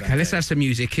 Right, okay, let's have some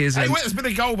music. Here's... Hey, wait, there's been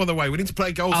a goal, by the way. We need to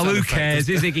play goal. Oh, who cares?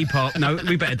 It's Iggy Pop. No,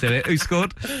 we better do it. Who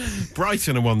scored?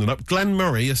 Brighton are 1-0 up. Glenn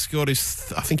Murray has scored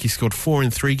his... I think he scored 4 in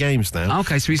 3 games now.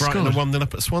 Okay, so he's Brighton scored. are 1-0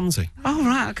 up at Swansea. Oh,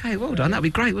 right, okay, well done. That'd be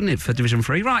great, wouldn't it, for Division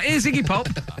 3? Right, here's Iggy Pop.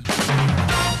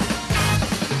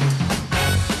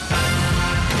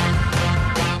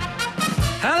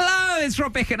 It's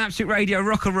Rob Beckett and Absolute Radio,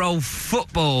 rock and roll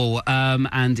football,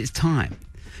 and it's time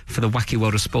for the wacky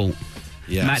world of sport.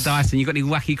 Yes. Matt Dyson, you got any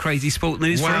wacky, crazy sport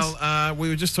news for us? Well, we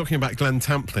were just talking about Glenn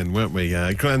Tamplin, weren't we?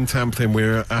 Glenn Tamplin,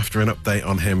 we're after an update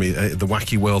on him, the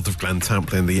wacky world of Glenn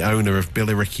Tamplin, the owner of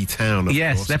Billericay Town, of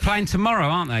Yes, course. they're playing tomorrow,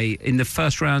 aren't they, in the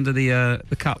first round of the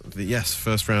Cup? Yes,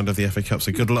 first round of the FA Cup,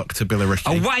 so good luck to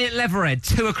Billericay. Away at Leatherhead,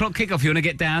 2 o'clock kickoff. You want to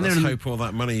get down there? Let's hope all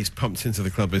that money he's pumped into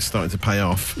the club is starting to pay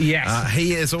off. Yes.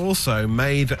 He has also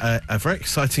made a very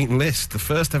exciting list, the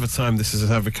first ever time this has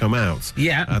ever come out.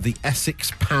 Yeah. The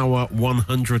Essex Power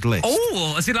 100 list.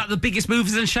 Oh, is it like the biggest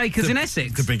movers and shakers in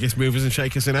Essex? The biggest movers and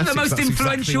shakers in Essex. The most That's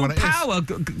influential exactly what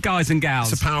power, guys and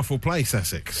gals. It's a powerful place,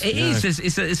 Essex. It is.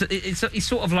 It's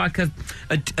sort of like a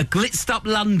glitzed up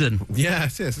London. Yeah,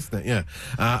 it is, isn't it? Yeah.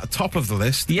 Top of the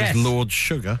list is Lord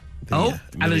Sugar.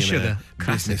 Alan Sugar,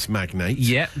 business magnate,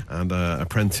 and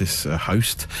apprentice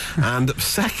host. And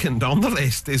second on the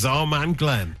list is our man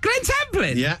Glenn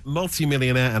Tamplin. Yeah,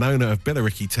 multi-millionaire and owner of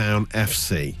Billericay Town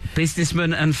FC,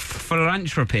 businessman and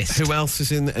philanthropist. Who else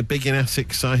is big in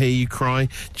Essex? I hear you cry.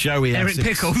 Joey Eric Essex.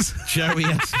 Pickles. Joey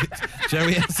Essex.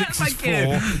 Joey Essex is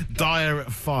 4. Dyer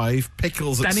at 5.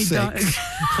 Pickles at 6.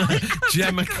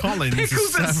 Gemma Collins.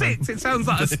 Pickles at 6. It sounds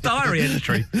like a diary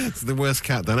entry. It's the worst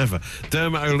countdown ever.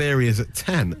 Dermot O'Leary is at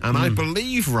 10, and I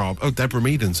believe Deborah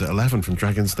Meaden's at 11 from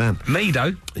Dragon's Den.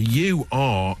 Meadow, you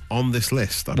are on this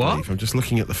list. I believe. I'm just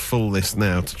looking at the full list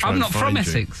now to try. I'm and not find from you.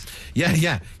 Essex.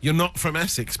 Yeah, you're not from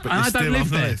Essex, but you're still on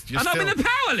the list. And I'm in the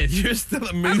power list. You're still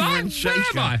a mover and shaker.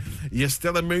 Where am I? You're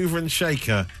still a mover and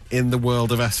shaker in the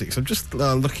world of Essex. I'm just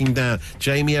looking down.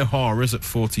 Jamie O'Hara's at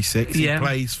 46. He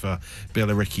plays for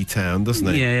Billericay Town, doesn't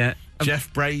he? Yeah.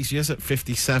 Jeff Brazier's at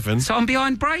 57. So I'm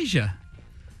behind Brazier.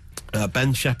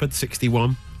 Ben Shepherd,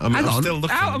 61. I'm still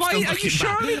looking. Are you sure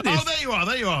I'm in this? Oh,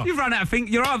 there you are. You've run out of things.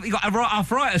 You've got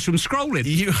arthritis from scrolling.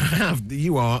 You have.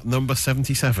 You are number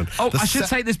 77. Oh, I should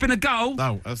say there's been a goal.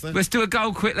 Oh, has there? Let's do a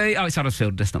goal quickly. Oh, it's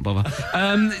Huddersfield. Let's not bother.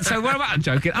 So where about? I'm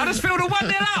joking. Huddersfield are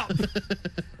 1-0 up.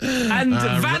 And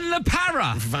Van La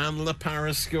Parra. Van La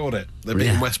Parra scored it. They're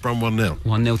beating West Brom 1-0.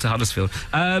 1-0 to Huddersfield.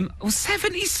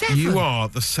 77. You are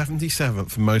the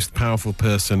 77th most powerful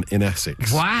person in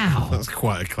Essex. Wow. That's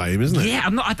quite a claim, isn't it? Yeah,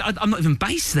 I'm not even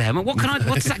based there. What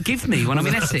does that give me when I'm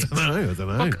in Essex? I don't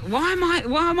know. Why am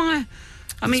I?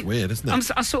 I mean, it's weird, isn't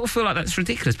it? I sort of feel like that's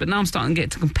ridiculous, but now I'm starting to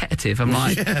get competitive. I'm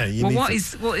like, what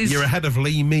is? You're ahead of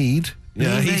Lee Mead.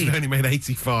 Yeah, Lee he's Mead. only made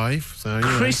 85. So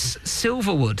Chris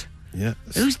Silverwood. Yeah.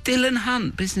 Who's Dylan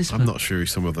Hunt, businessman? I'm not sure who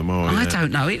some of them are. I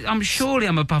don't know. I'm surely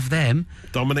I'm above them.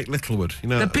 Dominic Littlewood.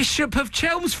 The Bishop of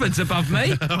Chelmsford's above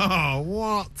me. Oh,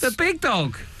 what? The big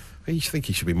dog. You think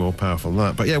he should be more powerful than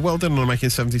that. But yeah, well done on making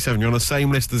 77. You're on the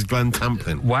same list as Glenn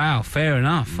Tamplin. Wow, fair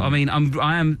enough. I mean,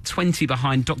 I am 20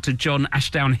 behind Dr. John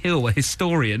Ashdown Hill, a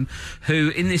historian, who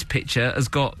in this picture has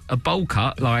got a bowl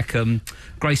cut like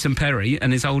Grayson Perry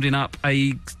and is holding up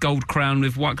a gold crown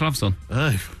with white gloves on.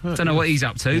 Oh. Don't know what he's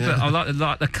up to, but I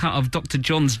like the cut of Dr.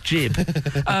 John's jib.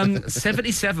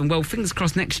 77. Well, fingers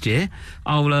crossed next year.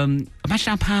 I'll imagine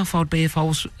how powerful I'd be if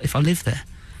I lived there.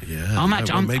 Yeah,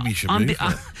 maybe you should move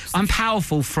there. I'm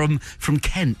powerful from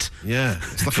Kent. Yeah,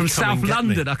 it's like from South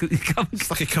London. I could come.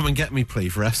 It's like a come and get me plea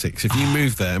for Essex. If you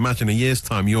move there, imagine a year's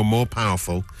time you're more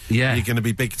powerful. Yeah, you're going to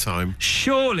be big time.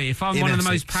 Surely, if I'm one of the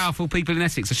most powerful people in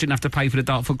Essex, I shouldn't have to pay for the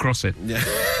Dartford crossing. Yeah.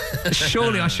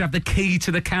 Surely I should have the key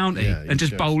to the county and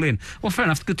just bowl in. Well, fair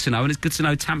enough. Good to know, and it's good to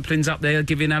know Tamplin's up there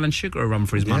giving Alan Sugar a run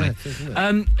for his money. It is, isn't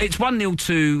it? It's 1-0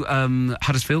 to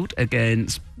Huddersfield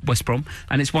against West Brom,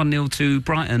 and it's 1-0 to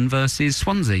Brighton versus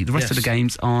Swansea. The rest of the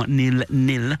games are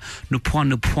 0-0, no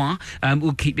point.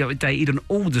 We'll keep you updated on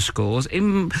all the scores.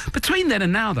 In between then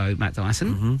and now, though, Matt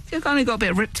Dyson, you've only got a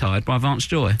bit of Riptide by Vance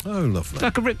Joy. Oh, lovely.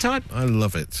 Like a Riptide? I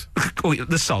love it.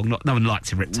 The song, no one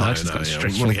likes it, Riptide. It's got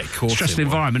a stressful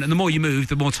environment, and the more you move,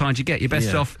 the more tired you get. You're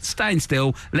best off staying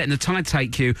still, letting the tide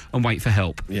take you, and wait for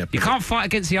help. Yeah, you can't fight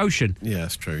against the ocean. Yeah,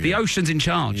 that's true. The ocean's in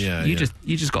charge. You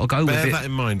just got to go with it. Bear that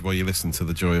in mind while you listen to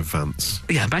The Joy of Vance.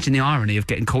 Yeah, imagine the irony of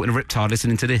getting caught in a Riptide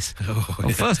listening to this.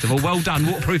 First of all, well done,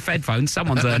 waterproof headphones.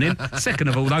 Someone's earning. Second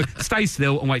of all, though, stay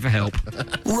still and wait for help.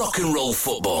 Rock and roll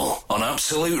football on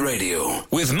Absolute Radio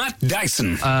with Matt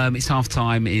Dyson. It's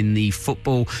half-time in the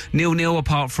football. 0-0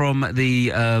 apart from the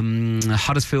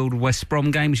Huddersfield-West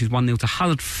Brom game, which is 1-0 to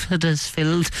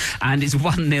Huddersfield, and it's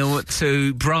 1-0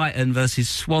 to Brighton versus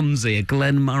Swansea, a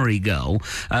Glenn Murray goal.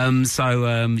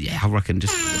 I reckon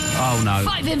just... Oh, no.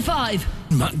 5 in 5.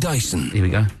 Matt Dyson. Here we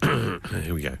go.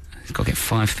 Here we go. He's got to get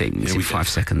 5 things in 5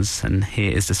 seconds, and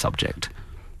here is the subject.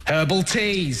 Herbal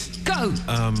teas. Go.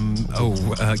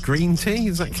 Green tea,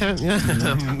 does that count? Yeah.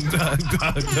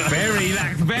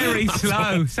 Very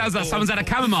slow. Sounds like someone's had a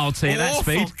chamomile tea at that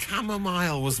speed.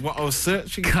 Chamomile was what I was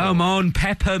searching for. Come on,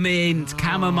 peppermint,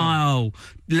 chamomile,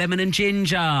 lemon and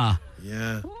ginger.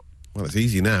 Yeah. Well, it's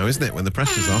easy now, isn't it, when the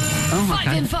pressure's off? Oh, okay.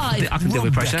 5 in 5. I can deal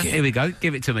with pressure. Here we go.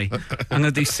 Give it to me. I'm going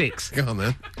to do 6. Go on,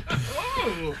 then.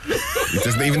 He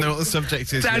doesn't even know what the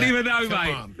subject is. Don't even know,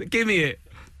 mate. Give me it.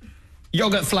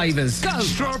 Yogurt flavours. Go.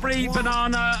 Strawberry,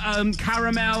 banana,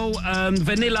 caramel,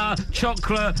 vanilla,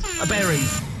 chocolate,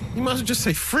 berries. You might as well just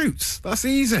say fruits. That's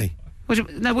easy. What do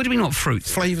you mean what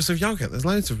fruits? Flavours of yogurt. There's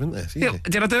loads of them, isn't there? Yeah,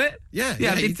 did I do it? Yeah,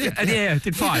 you did. Yeah,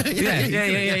 did 5.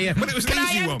 Yeah. But it was an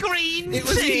easy one. Green it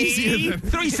was tea? Easier than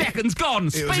 3 seconds gone.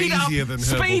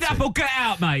 Speed up or get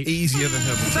out, mate. Easier than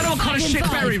herbal tea. I don't know what kind of shit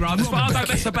berry runs, but I don't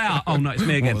mess about. Oh, no, it's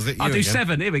me again. I'll do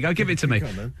 7. Here we go. Give it to me. Go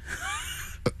on, then.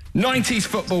 90s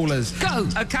footballers. Go.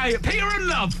 Okay, Peter and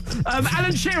Love.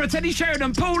 Alan Shearer, Teddy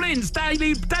Sheringham, Paul Ince,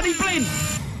 Danny Blint.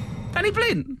 Danny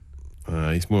Blint?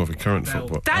 He's more of a current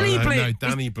footballer. Danny Blint. No,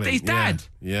 Danny Blint. His dad.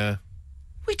 Yeah.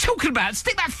 What are you talking about?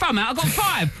 Stick that thumb out. I got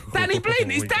 5. Danny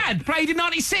Blint, his dad, played in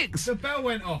 96. The bell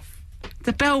went off.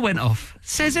 The bell went off.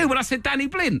 Says who when I said Danny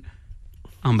Blint?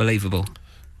 Unbelievable.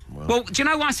 Well, do you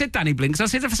know why I said Danny Blint? Because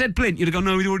I said if I said Blint, you'd have gone,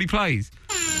 no, he already plays.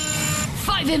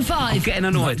 5 in 5. I'm getting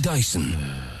annoyed. Matt Dyson.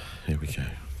 Here we go.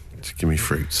 Just give me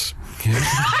fruits.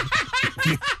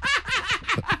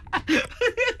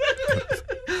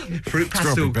 Fruit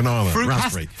pastel. Strawberry, banana, fruit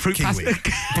raspberry, fruit kiwi,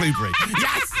 blueberry.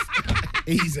 Yes!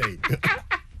 Easy.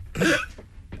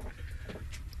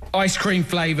 Ice cream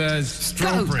flavours.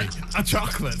 Strawberry, a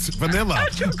chocolate, vanilla,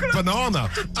 banana,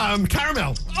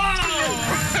 caramel.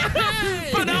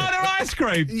 Oh! Banana ice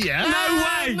cream? Yeah. No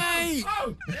way. Mate.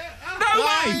 Oh. No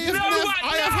way.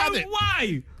 I have had it.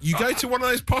 Way. You go to one of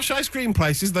those posh ice cream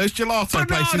places, those gelato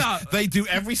places, they do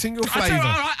every single flavour. All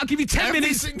right, I'll give you 10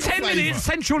 minutes. 10 minutes,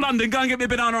 Central London, go and get me a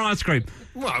banana ice cream.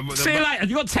 Well, see you later.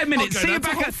 You've got 10 minutes. See you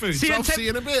back at see you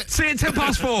in a bit. See you at 10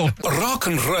 past 4. Rock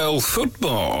and roll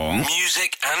football,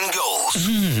 music and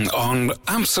goals on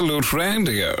Absolute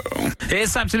Radio.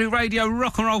 It's Absolute Radio,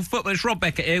 rock and roll football. It's Rob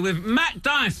Beckett here with Matt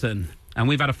Dyson. And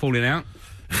we've had a falling out.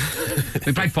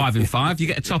 We played 5 in 5. You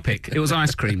get a topic. It was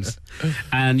ice creams.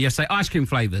 And you say ice cream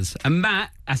flavours. And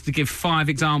Matt has to give 5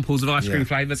 examples of ice cream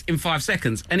flavours in 5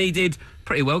 seconds. And he did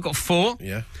pretty well, got 4.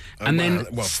 Yeah. And then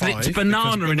slipped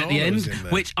banana in at the end,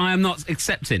 which I am not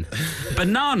accepting.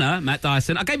 Banana, Matt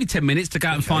Dyson, I gave you 10 minutes to go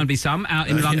out and find me some out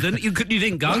in London. You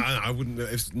didn't go. Well, I wouldn't.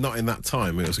 It's not in that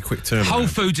time. It was a quick turnaround. Whole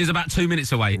Foods is about 2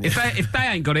 minutes away. If they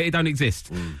ain't got it, it don't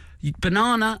exist.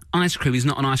 Banana ice cream is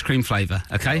not an ice cream flavour,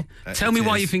 okay? Tell me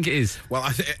why you think it is.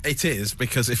 Well, it is,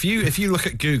 because if you look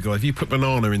at Google, if you put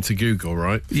banana into Google,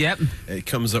 right? Yep. It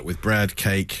comes up with bread,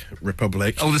 cake,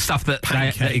 Republic. All the stuff that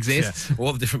exists. Yeah,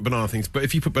 all the different banana things. But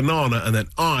if you put banana and then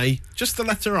just the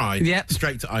letter I,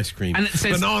 straight to ice cream. And it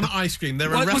says... Banana ice cream. There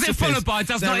are recipes. Was it followed by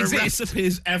does not exist? There are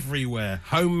recipes everywhere.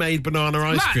 Homemade banana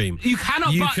ice cream. You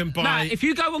cannot buy... if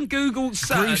you go on Google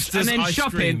search and then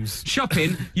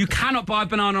shopping, you cannot buy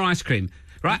banana ice cream.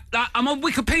 Right, I'm on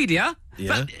Wikipedia,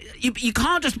 but you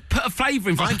can't just put a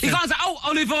flavour in front. You can't say,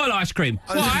 olive oil ice cream.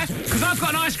 Why? Because I've got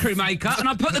an ice cream maker and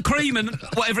I put the cream and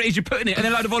whatever it is you put in it and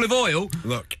then a load of olive oil.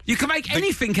 Look. You can make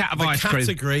anything out of ice cream.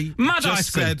 The category Mud just ice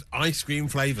cream. said ice cream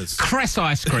flavours. Cress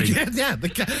ice cream.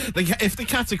 If the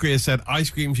category has said ice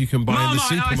creams you can buy in the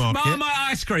supermarket. Marmite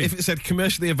ice cream. If it said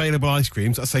commercially available ice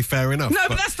creams, I'd say fair enough. No,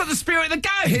 but that's not the spirit of the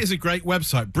game. Here's a great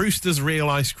website, Brewster's Real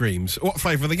Ice Creams. What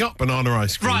flavour have they got? Banana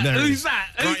ice cream. Right, there who's that?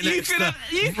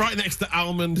 Right next to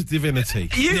almond divinity.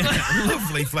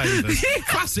 Lovely flavours.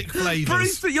 Classic flavours.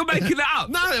 Brewster, you're making that up.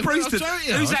 No, Brewster.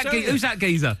 Who's that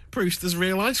geezer? Brewster's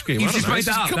Real Ice Cream. You just made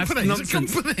that up. Company. That's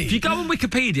nonsense. If you go on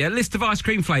Wikipedia, list of ice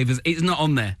cream flavours, it's not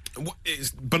on there.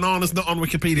 Banana's not on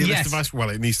Wikipedia Yes. list of ice cream. Well,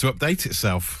 it needs to update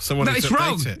itself. Someone No, needs it's to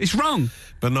wrong. update it. It's wrong.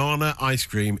 Banana ice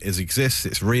cream exists.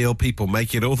 It's real. People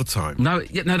make it all the time. No,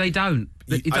 they don't.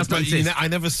 It does not exist. I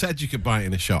never said you could buy it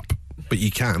in a shop, but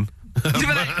you can. But you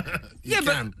You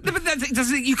can't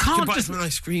can buy it just. from an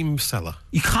ice cream seller.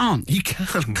 You can't. You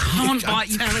can. Can't buy.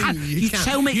 You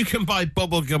tell me. You can buy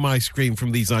bubblegum ice cream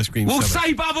from these ice cream We'll sellers.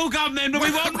 say bubblegum then, but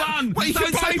we want one. Well, you can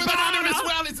Don't buy say banana as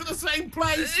well. It's in the same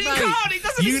place, You mate. can't. It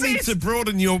doesn't You exist. need to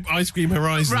broaden your ice cream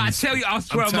horizons. Right, I tell you, I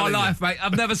swear on my telling you. life, mate,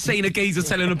 I've never seen a geezer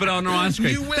selling a banana ice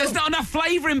cream. You will. There's not enough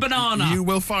flavour in banana. You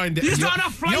will find it. There's And not you'll-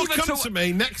 enough flavour You'll come to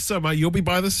me next summer. You'll be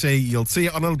by the sea. You'll see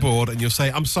it on a board, and you'll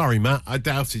say, "I'm sorry, Matt. I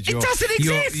doubted It doesn't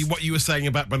exist. what you were saying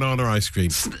about banana ice cream."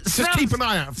 Just keep an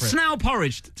eye out for it. Snail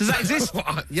porridge. Does that exist?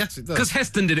 Yes, it does. Because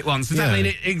Heston did it once. Does that Yeah. mean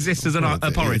it exists as a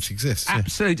porridge? It exists. Yeah.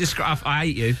 Absolute disgrace. I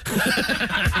hate you.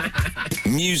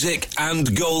 Music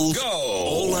and gold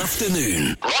all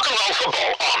afternoon. Rock and roll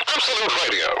football on Absolute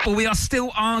Radio. Well, we are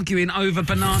still arguing over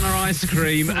banana ice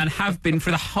cream and have been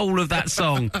for the whole of that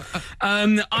song.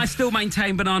 I still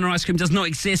maintain banana ice cream does not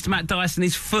exist. Matt Dyson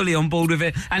is fully on board with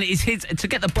it, and it is his to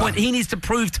get the point. He needs to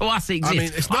prove to us it exists. I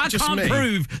mean, it's not just can't me.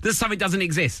 prove that something doesn't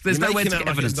exist. There's You're nowhere making to out get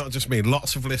like evidence. It's not just me.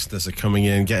 Lots of listeners are coming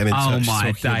in, getting in Oh, touch,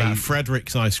 my talking about days.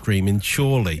 Frederick's Ice Cream in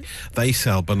Chorley. They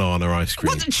sell banana ice cream.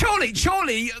 What?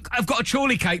 Chorley, I've got a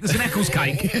Chorley cake that's an Eccles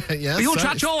cake. Yeah, You want so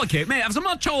to try Chorley cake? Mate, have some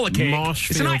more Chorley cake.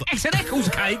 Marshfield. It's an Eccles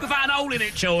cake without an hole in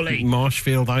it, Chorley.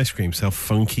 Marshfield Ice Cream sell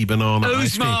funky banana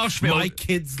Who's ice cream. Marshfield? My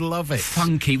kids love it.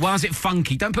 Funky. Why is it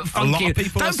funky? Don't put funky. lot of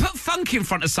people Don't put funky in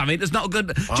front of something that's not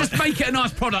good. Just make it a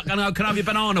nice product and I can have your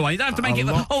banana one. You don't have to make it.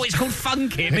 Oh, it's called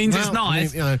funky. It means it's Well,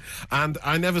 nice. I mean, and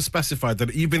I never specified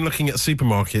that. You've been looking at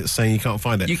supermarkets saying you can't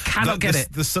find it. You cannot get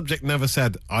it. The subject never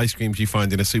said ice creams you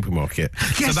find in a supermarket.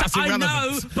 Yes, so that's I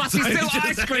irrelevant. know, but it's still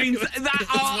ice creams that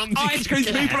are ice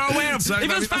creams people are aware of. So If it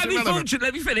was that's Family irrelevant. Fortune,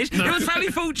 let me finish. If it was Family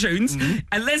Fortunes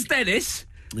and Les Dennis.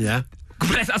 Yeah. God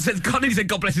bless, I said, God, he said,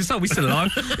 God bless his soul, he's still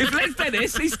alive. If Les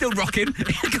Dennis, he's still rocking.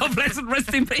 God bless and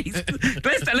rest in peace.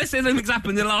 Let's say nothing's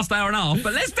happened in the last hour and a half.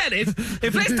 But Les Dennis,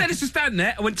 if Les Dennis was standing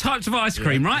there and went types of ice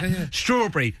cream, right?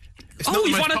 Strawberry. It's not the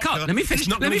You've most won a cup. popular. Let me finish. It's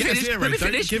not Let me gonna get finish. zero. Let me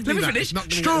Don't finish. give me Let me that. finish. It's not gonna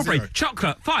get Strawberry, zero.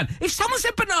 chocolate, fine. If someone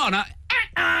said banana,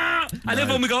 and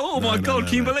everyone would go, "Oh my God,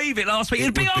 can you believe it?" Last week,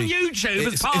 it'd be on YouTube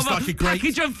as part of a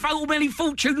package of Family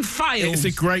Fortune fails.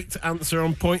 It's a great answer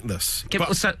on pointless. Okay,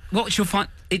 so what's your fine?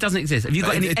 It doesn't exist. Have you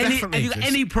got It any definitely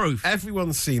any exists. proof?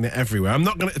 Everyone's seen it everywhere. I'm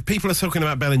not going to. People are talking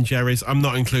about Ben and Jerry's. I'm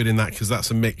not including that because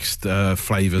that's a mixed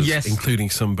flavours, Yes. including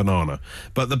some banana.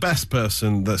 But the best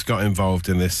person that's got involved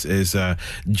in this is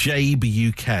Jabe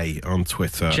UK on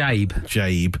Twitter. Jabe.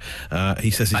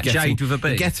 He says he's Like Jade with a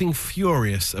B. getting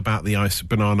furious about the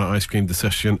banana ice cream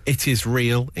discussion. It is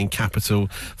real in capital.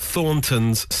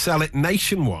 Thorntons sell it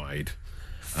nationwide.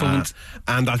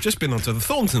 And I've just been onto the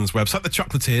Thorntons website, the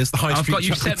chocolatiers, the high I've street got-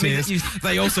 you've sent me- chocolatiers.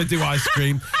 They also do ice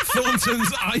cream.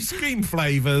 Thorntons ice cream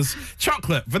flavours: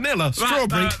 chocolate, vanilla,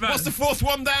 strawberry. right. What's the fourth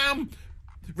one down?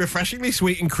 Refreshingly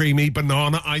sweet and creamy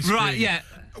banana ice cream. Right, yeah.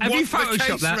 Have you The photoshopped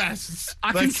case that? rests.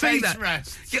 I The can see case that.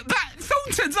 rests. Yeah,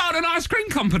 Thorntons aren't an ice cream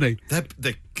company.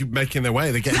 They're making their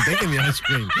way. They're getting big in the ice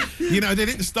cream. You know, they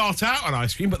didn't start out on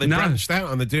ice cream, but they No. branched out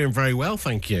and they're doing very well,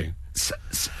 thank you.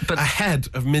 But Ahead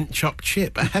of mint choc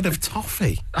chip, ahead of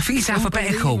toffee. I think it's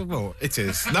alphabetical. Unbelievable. It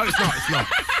is. No, it's not. It's not.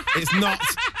 It's not.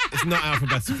 It's not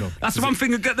alphabetical. That's the one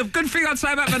thing. The good thing I'd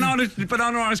say about banana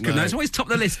ice cream. No. Though, it's always top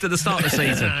of the list at the start of the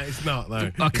season. No, it's not though.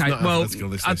 Okay, It's not well, alphabetical,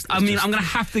 this I list. mean, It's I'm going to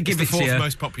just- have to give it's it the to fourth you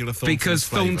most popular Thorntons because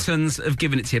flavour. Thorntons have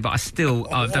given it to you, but I still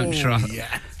don't trust. Yeah.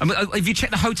 I mean, have you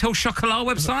checked the Hotel Chocolat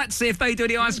website? See if they do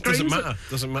any ice creams.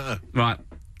 Doesn't matter. Right.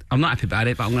 I'm not happy about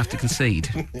it, but I'm going to have to concede.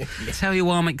 Tell you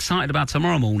why I'm excited about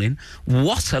tomorrow morning.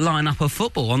 What a lineup of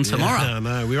football on tomorrow. Yeah,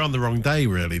 no, we're on the wrong day,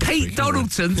 really. this Pete week, aren't we?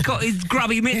 Donaldson's got his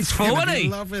grubby mitts full, He's hasn't gonna be he?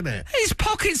 loving it. His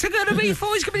pockets are going to be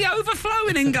full. He's going to be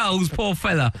overflowing in goals, poor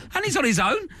fella. And he's on his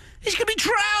own. He's going to be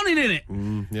drowning in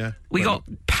it. Yeah. We got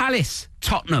Palace,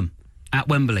 Tottenham at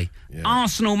Wembley. Yeah.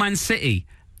 Arsenal, Man City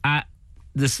at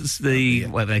the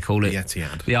what do they call it? The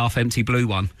Etihad. The half-empty blue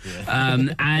one.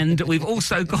 And we've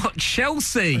also got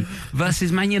Chelsea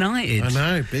versus Man United. I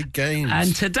know, big games.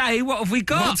 And today, what have we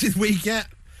got? What did we get?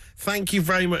 Thank you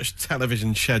very much,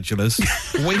 television schedulers.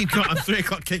 We've got 3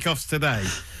 o'clock kickoffs today.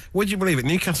 Would you believe it?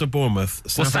 Newcastle, Bournemouth, that,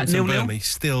 Southampton, 0-0? Burnley,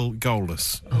 still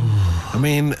goalless. I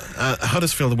mean,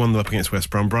 Huddersfield have won them up against West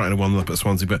Brom, Brighton have won them up at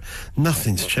Swansea, but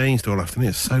nothing's changed all afternoon.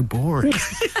 It's so boring.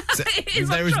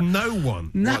 There is no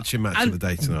one watching Match of the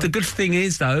Day tonight. The good thing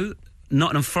is, though,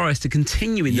 Nottingham Forest are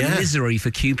continuing the misery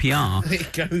for QPR.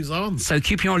 It goes on. So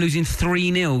QPR are losing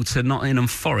 3-0 to Nottingham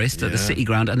Forest at the City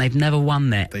Ground, and they've never won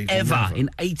there, ever. In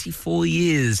 84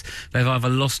 years. They've either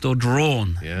lost or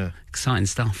drawn. Yeah. Exciting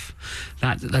stuff.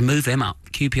 They move them up.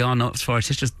 QPR, Nottingham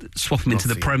Forest, just swap them into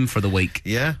the Prem for the week.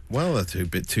 Yeah, well, they're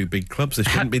two big clubs. They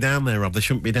shouldn't be down there, Rob. They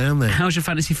shouldn't be down there. How's your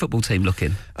fantasy football team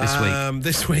looking this week?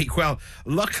 This week, well,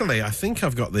 luckily, I think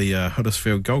I've got the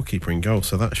Huddersfield goalkeeper in goal,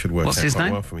 so that should work What's out his quite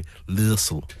name? well for me.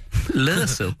 Lursel.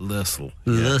 Lursel? Lursel.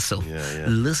 Lursel. Yeah.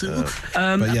 Lursel.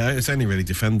 But yeah, it's only really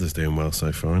defenders doing well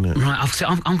so far, isn't it? Right,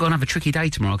 I'm going to have a tricky day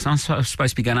tomorrow because I'm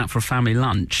supposed to be going out for a family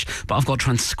lunch, but I've got to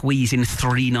try and squeeze in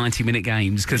 3 90-minute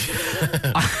games because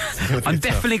I'm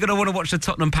definitely going to want to watch the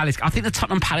Tottenham Palace. I think the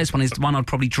Tottenham Palace one is the one I'd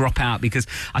probably drop out because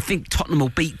I think Tottenham will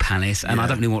beat Palace, and I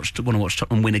don't really want to watch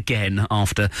Tottenham win again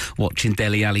after watching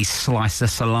Dele Alli slice the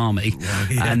salami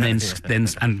and then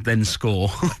score.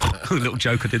 A little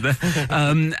joke I did there.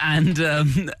 And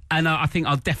I think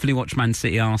I'll definitely watch Man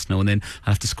City Arsenal, and then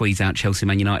I'll have to squeeze out Chelsea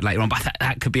Man United later on. But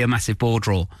that could be a massive ball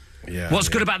draw. What's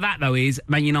good about that, though, is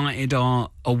Man United are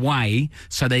away,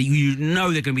 so they're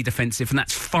going to be defensive, and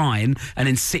that's fine. And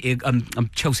then City,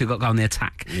 Chelsea have got to go on the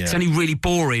attack. It's only really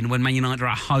boring when Man United are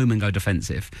at home and go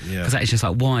defensive. Because that is just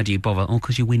like, why do you bother? Oh,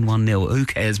 because you win 1-0. Who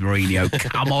cares, Mourinho?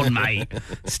 Come on, mate.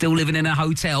 Still living in a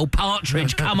hotel.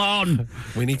 Partridge, come on.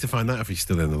 We need to find out if he's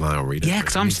still in the Lowry. Yeah,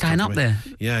 because I'm staying up there.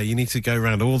 Yeah, you need to go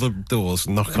around all the doors,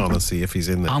 knock on and see if he's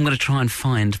in there. I'm going to try and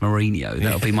find Mourinho.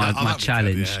 That'll be my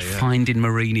challenge. Finding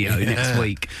Mourinho next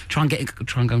week. Try and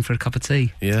go in for a cup of tea.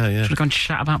 Yeah. Should I go and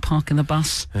chat about parking the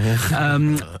bus?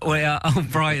 Where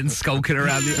Brian's skulking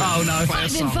around the... Oh, no.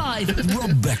 5 in 5.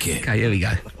 Rob Beckett. Okay, here we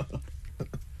go.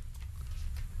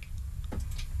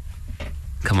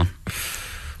 Come on.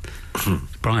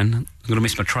 Brian, I'm going to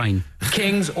miss my train.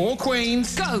 Kings or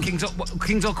Queens? Go! Kings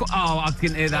or... Oh, I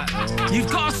didn't hear that.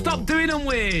 You've got to stop doing them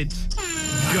weird.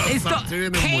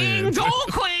 Kings or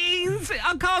Queens?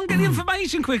 I can't get the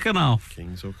information quick enough.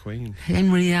 Kings or Queens?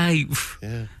 Henry VIII.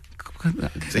 Yeah.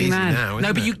 It's easy now, isn't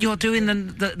No, but it? you're doing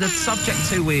the subject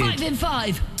too weird. 5 in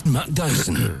 5. Matt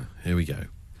Dyson. Here we go.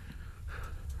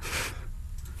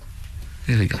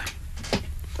 Here we go.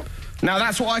 Now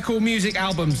that's what I call music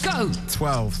albums. Go!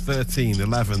 12, 13,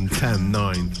 11, 10,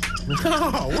 9.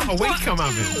 Oh, what a week I'm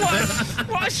having.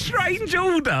 What a strange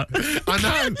order. I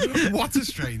know. What a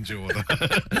strange order.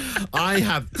 I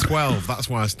had 12. That's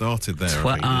why I started there.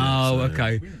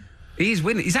 Okay. He's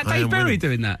winning. Is that Dave Berry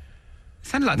doing that? It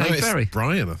sounded like Dave Berry. It's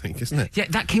Brian, I think, isn't it? Yeah,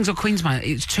 that Kings or Queens, man,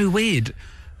 it's too weird.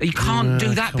 You can't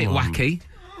do that bit wacky.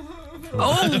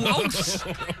 It's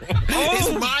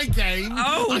my game.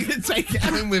 I can take it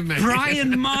home with me.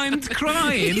 Brian mimed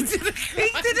crying. He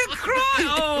didn't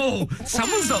cry.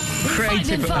 Someone's not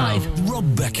creative. 5 in 5.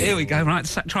 Rob Beckett. Here we go. Right,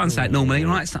 try and say it normally.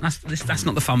 Right, that's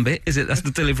not the fun bit, is it? That's the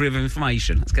delivery of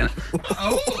information. Let's get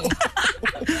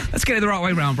it the right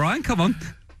way round, Brian. Come on.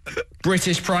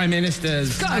 British Prime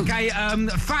Ministers. Go. Okay,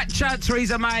 Thatcher,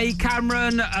 Theresa May,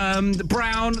 Cameron,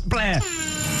 Brown, Blair.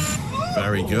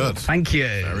 Very good. Thank you.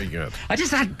 Very good. I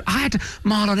had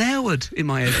Marlon Harewood in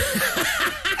my head.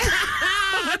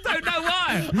 I don't know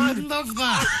why. I love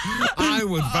that. I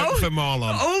would vote for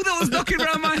Marlon. All that was knocking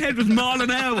around my head was Marlon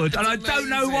Harewood, and I don't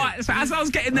know why. So as I was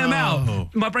getting them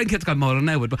out, my brain kept going Marlon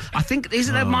Harewood. But I think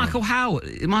isn't there Michael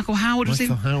Howard? Michael Howard was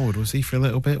Michael Howard, was he for a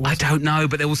little bit? I don't know,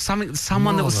 but there was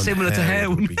someone that was similar to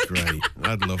Harewood. Would be great.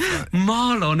 I'd love that.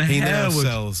 Marlon Harewood. He now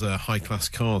sells high-class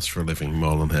cars for a living.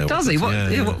 Marlon Harewood. Does he?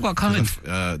 What kind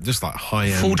of? Just like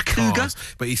high-end Ford Cougar. cars,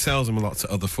 but he sells them a lot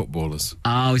to other footballers.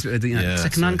 Oh, he's a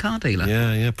second-hand car dealer.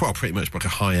 Yeah. Pretty much like a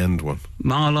high-end one.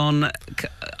 Marlon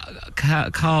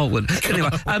Carwood. Anyway,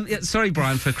 sorry,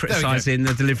 Brian, for criticising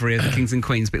the delivery of the Kings and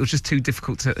Queens, but it was just too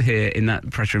difficult to hear in that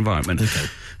pressure environment. Okay.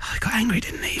 He got angry,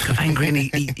 didn't he? He got angry, and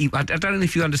I don't know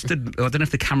if you understood. I don't know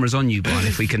if the camera's on you, Brian,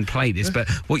 if we can play this, but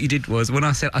what you did was, when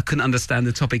I said I couldn't understand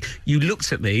the topic, you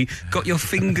looked at me, got your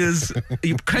fingers,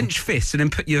 you clenched fists, and then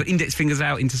put your index fingers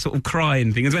out into sort of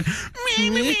crying thing, and went,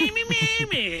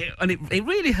 and it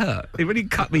really hurt. It really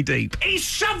cut me deep. He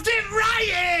shoved it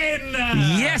right in!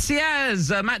 Yes, he has.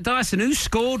 Matt Dyson, who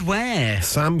scored where?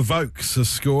 Sam Vokes has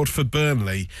scored for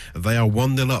Burnley. They are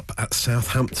 1-0 up at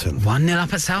Southampton. 1-0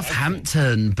 up at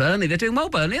Southampton. Burnley, they're doing well,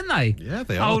 Burnley, aren't they? Yeah,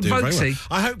 they are Old doing very Vokesy.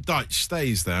 well. I hope Dyche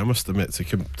stays there, I must admit, to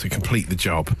complete the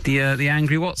job. The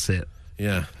angry what's it?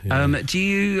 Yeah.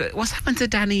 What's happened to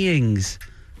Danny Ings?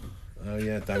 Oh,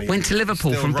 yeah, Danny went to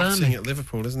Liverpool still from rotting Burnley. At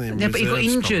Liverpool, isn't he? Yeah, but he got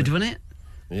injured, wasn't it?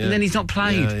 Yeah. And then he's not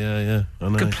played. Yeah. I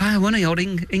know. Good player, wasn't he, old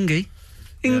Ingy?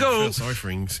 Yeah, I Ingo. feel sorry for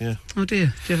Ings, yeah. Oh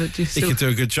dear. Do you He still... could do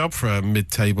a good job for a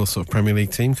mid-table sort of Premier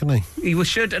League team, couldn't he? He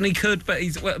should, and he could, but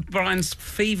Brian's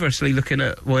feverishly looking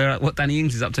at what Danny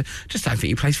Ings is up to. Just don't think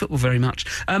he plays football very much.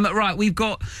 Right, we've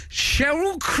got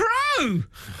Sheryl Crow.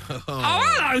 Oh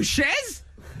hello, Shez.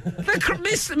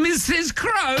 Mrs.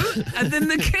 Crow, and then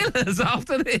the Killers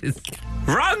after this.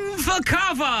 Run for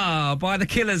Cover by the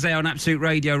Killers there on Absolute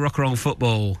Radio, Rock and Roll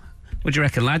Football. What do you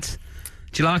reckon, lads?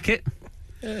 Do you like it?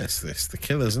 Yes, it's the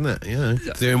Killers, isn't it? Yeah,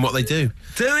 doing what they do.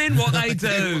 Doing what they do.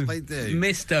 Doing what they do.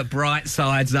 Mr.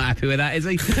 Brightside's not happy with that, is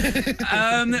he?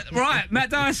 Right, Matt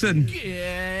Dyson.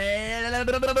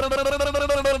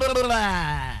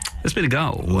 There's been a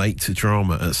goal. Late to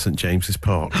drama at St James's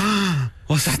Park.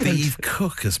 What's that? Steve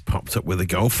Cook has popped up with a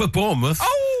goal for Bournemouth.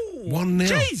 Oh! 1-0.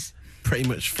 Jeez! Pretty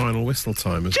much final whistle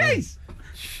time as Jeez!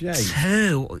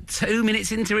 Two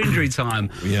minutes into injury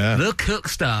time. Yeah. The Cook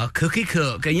star, Cookie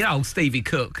Cook. And you know, Stevie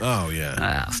Cook. Oh,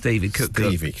 yeah. Stevie Cook.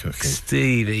 Stevie Cookie.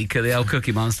 Stevie Cook, the old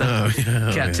Cookie Monster. Oh,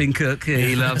 yeah. Captain Cook,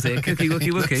 he loves it. Cookie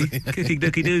Wookie Wookie. Cookie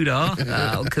Dookie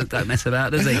Doodah. Oh, Cook don't mess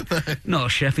about, does he? Not a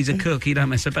chef, he's a cook. He don't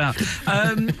mess about.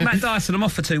 Matt Dyson, I'm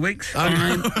off for 2 weeks.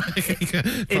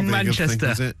 In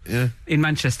Manchester. Thing, yeah. In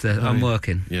Manchester, I'm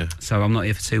working. Yeah. So I'm not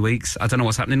here for 2 weeks. I don't know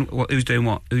what's happening. Who's doing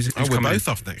what? Who's we're coming? both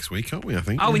off next week, aren't we, I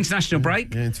think? Oh, international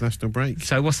break? Yeah, international break.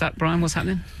 So what's that, Brian? What's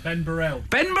happening? Ben Burrell.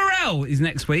 Ben Burrell is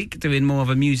next week doing more of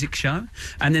a music show.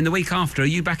 And then the week after, are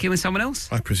you back in with someone else?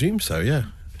 I presume so, yeah.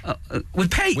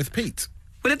 With Pete? With Pete.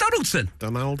 With a Donaldson?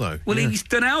 Donaldo. Well, he's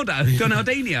Donaldo.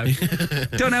 Donaldinho.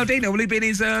 Donaldinho. Will he be in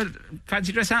his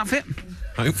fancy dress outfit?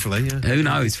 Hopefully, yeah. Who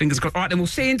knows? Fingers crossed. All right, then we'll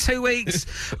see you in 2 weeks.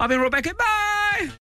 I've been Rebecca. Bye!